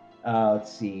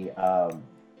 Let's see. Oh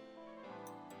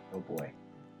boy.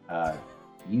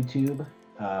 YouTube,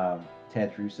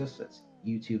 Ted Drusus. That's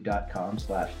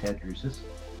youtube.com/Ted Drusus.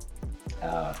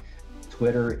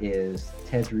 Twitter is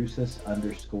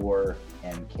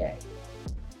TedDrusus_MK.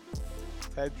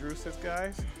 Ted Drusus,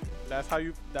 guys. That's how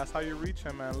you reach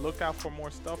him, and look out for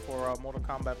more stuff for Mortal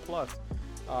Kombat Plus,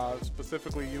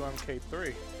 specifically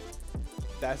UMK3.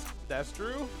 That's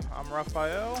Drew. I'm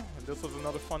Raphael, and this was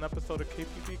another fun episode of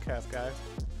KPB Cast, guys.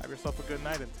 Have yourself a good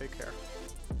night and take care.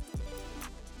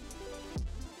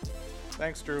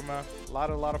 Thanks, Drew, man. A lot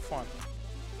of fun.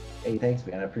 Hey, thanks,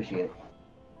 man. I appreciate it.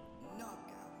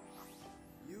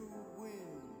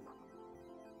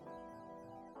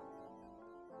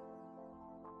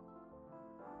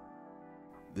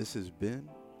 This has been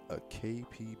a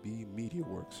KPB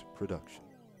MediaWorks production.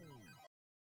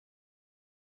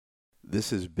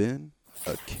 This has been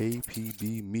a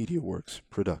KPB MediaWorks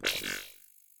production.